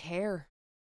really don't care.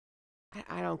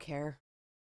 I don't care.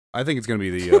 I think it's going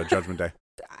to be the Judgment Day.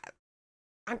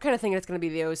 I'm kind of thinking it's going to be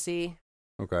the OC.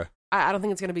 Okay. I don't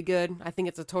think it's going to be good. I think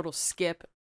it's a total skip.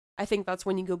 I think that's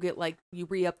when you go get, like, you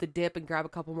re-up the dip and grab a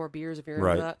couple more beers if you're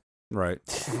into that. Right.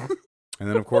 And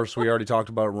then, of course, we already talked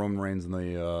about Roman Reigns and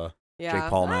the Jake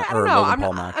Paul match. I don't know. Logan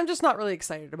Paul match. I'm just not really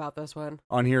excited about this one.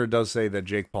 On here, it does say that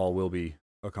Jake Paul will be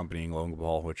accompanying Logan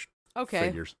Paul, which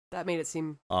figures. That made it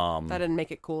seem... that didn't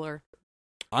make it cooler.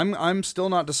 I'm still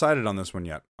not decided on this one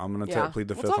yet. I'm going to plead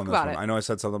the fifth on this one. I know I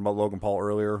said something about Logan Paul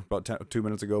earlier, about 2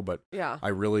 minutes ago, but I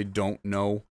really don't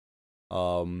know.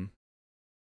 And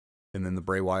then the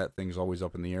Bray Wyatt thing's always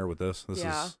up in the air with this.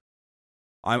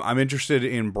 I'm interested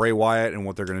in Bray Wyatt and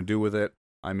what they're going to do with it.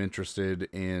 I'm interested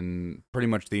in pretty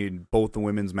much both the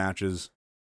women's matches,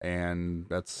 and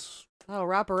that's... That'll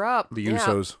wrap her up. The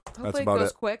Usos. Hopefully that's about it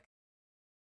goes quick.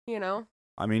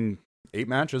 I mean, 8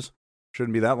 matches.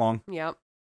 Shouldn't be that long. Yep.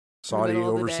 Saudi,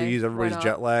 overseas, everybody's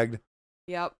jet lagged.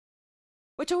 Yep.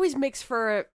 Which always makes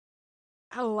for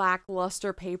a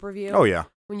lackluster pay-per-view. Oh, yeah.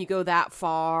 When you go that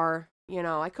far.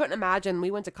 I couldn't imagine.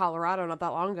 We went to Colorado not that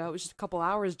long ago. It was just a couple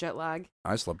hours jet lag.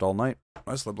 I slept all night.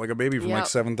 I slept like a baby from like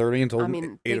 7:30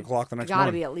 until 8 o'clock the next morning. Got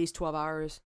to be at least 12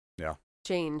 hours. Yeah.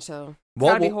 Change, so it's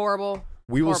got to be horrible.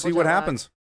 We will see what happens.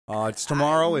 It's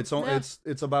tomorrow. It's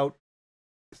about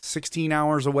 16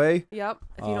 hours away. Yep.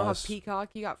 If you don't have Peacock,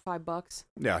 you got $5.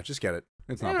 Yeah, just get it.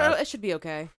 It's not bad. It should be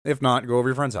okay. If not, go over to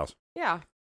your friend's house. Yeah.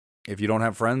 If you don't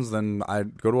have friends, then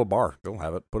I'd go to a bar. They'll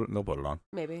have it. They'll put it on.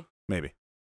 Maybe.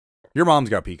 Your mom's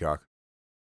got Peacock.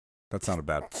 That sounded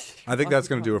bad. I think that's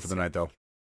going to do it for the night, though.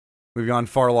 We've gone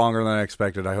far longer than I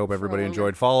expected. I hope everybody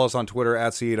enjoyed. Follow us on Twitter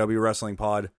at CAW Wrestling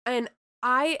Pod. And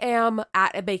I am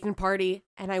at a bacon party,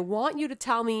 and I want you to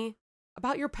tell me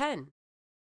about your pen.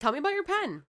 Tell me about your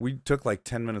pen. We took like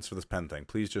 10 minutes for this pen thing.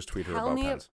 Please just tweet her about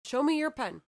pens. Show me your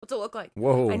pen. What's it look like?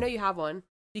 Whoa. I know you have one. Do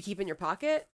you keep it in your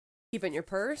pocket? Keep it in your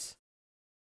purse?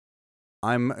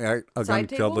 I'm a Gun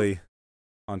Cuddly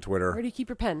on Twitter. Where do you keep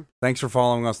your pen? Thanks for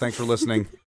following us. Thanks for listening.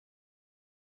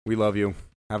 We love you.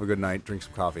 Have a good night. Drink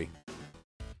some coffee.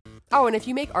 Oh, and if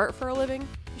you make art for a living,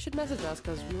 you should message us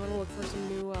because we want to look for some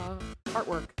new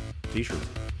artwork. T-shirts.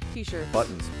 T-shirts.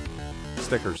 Buttons.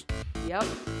 Stickers. Yep.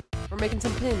 We're making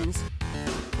some pins.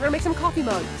 We're going to make some coffee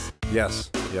mugs.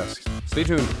 Yes. Stay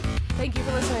tuned. Thank you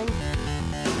for listening.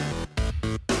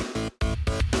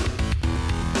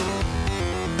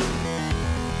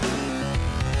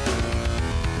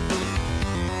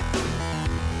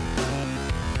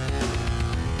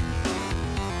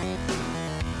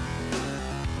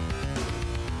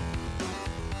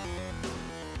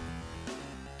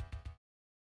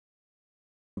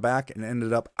 Back and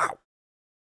ended up ow.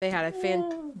 They had a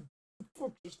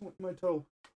Fuck, just went my toe.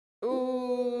 Ooh,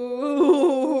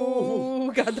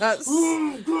 God, that's...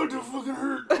 Oh, God, that fucking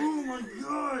hurt. Oh, my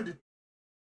God.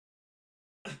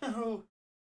 Oh.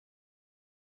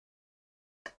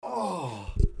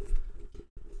 Oh,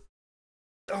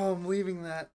 I'm leaving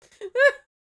that.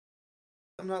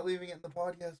 I'm not leaving it in the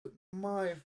podcast, but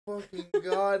my fucking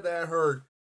God, that hurt.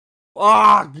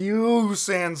 Fuck you,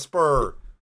 Sandspur.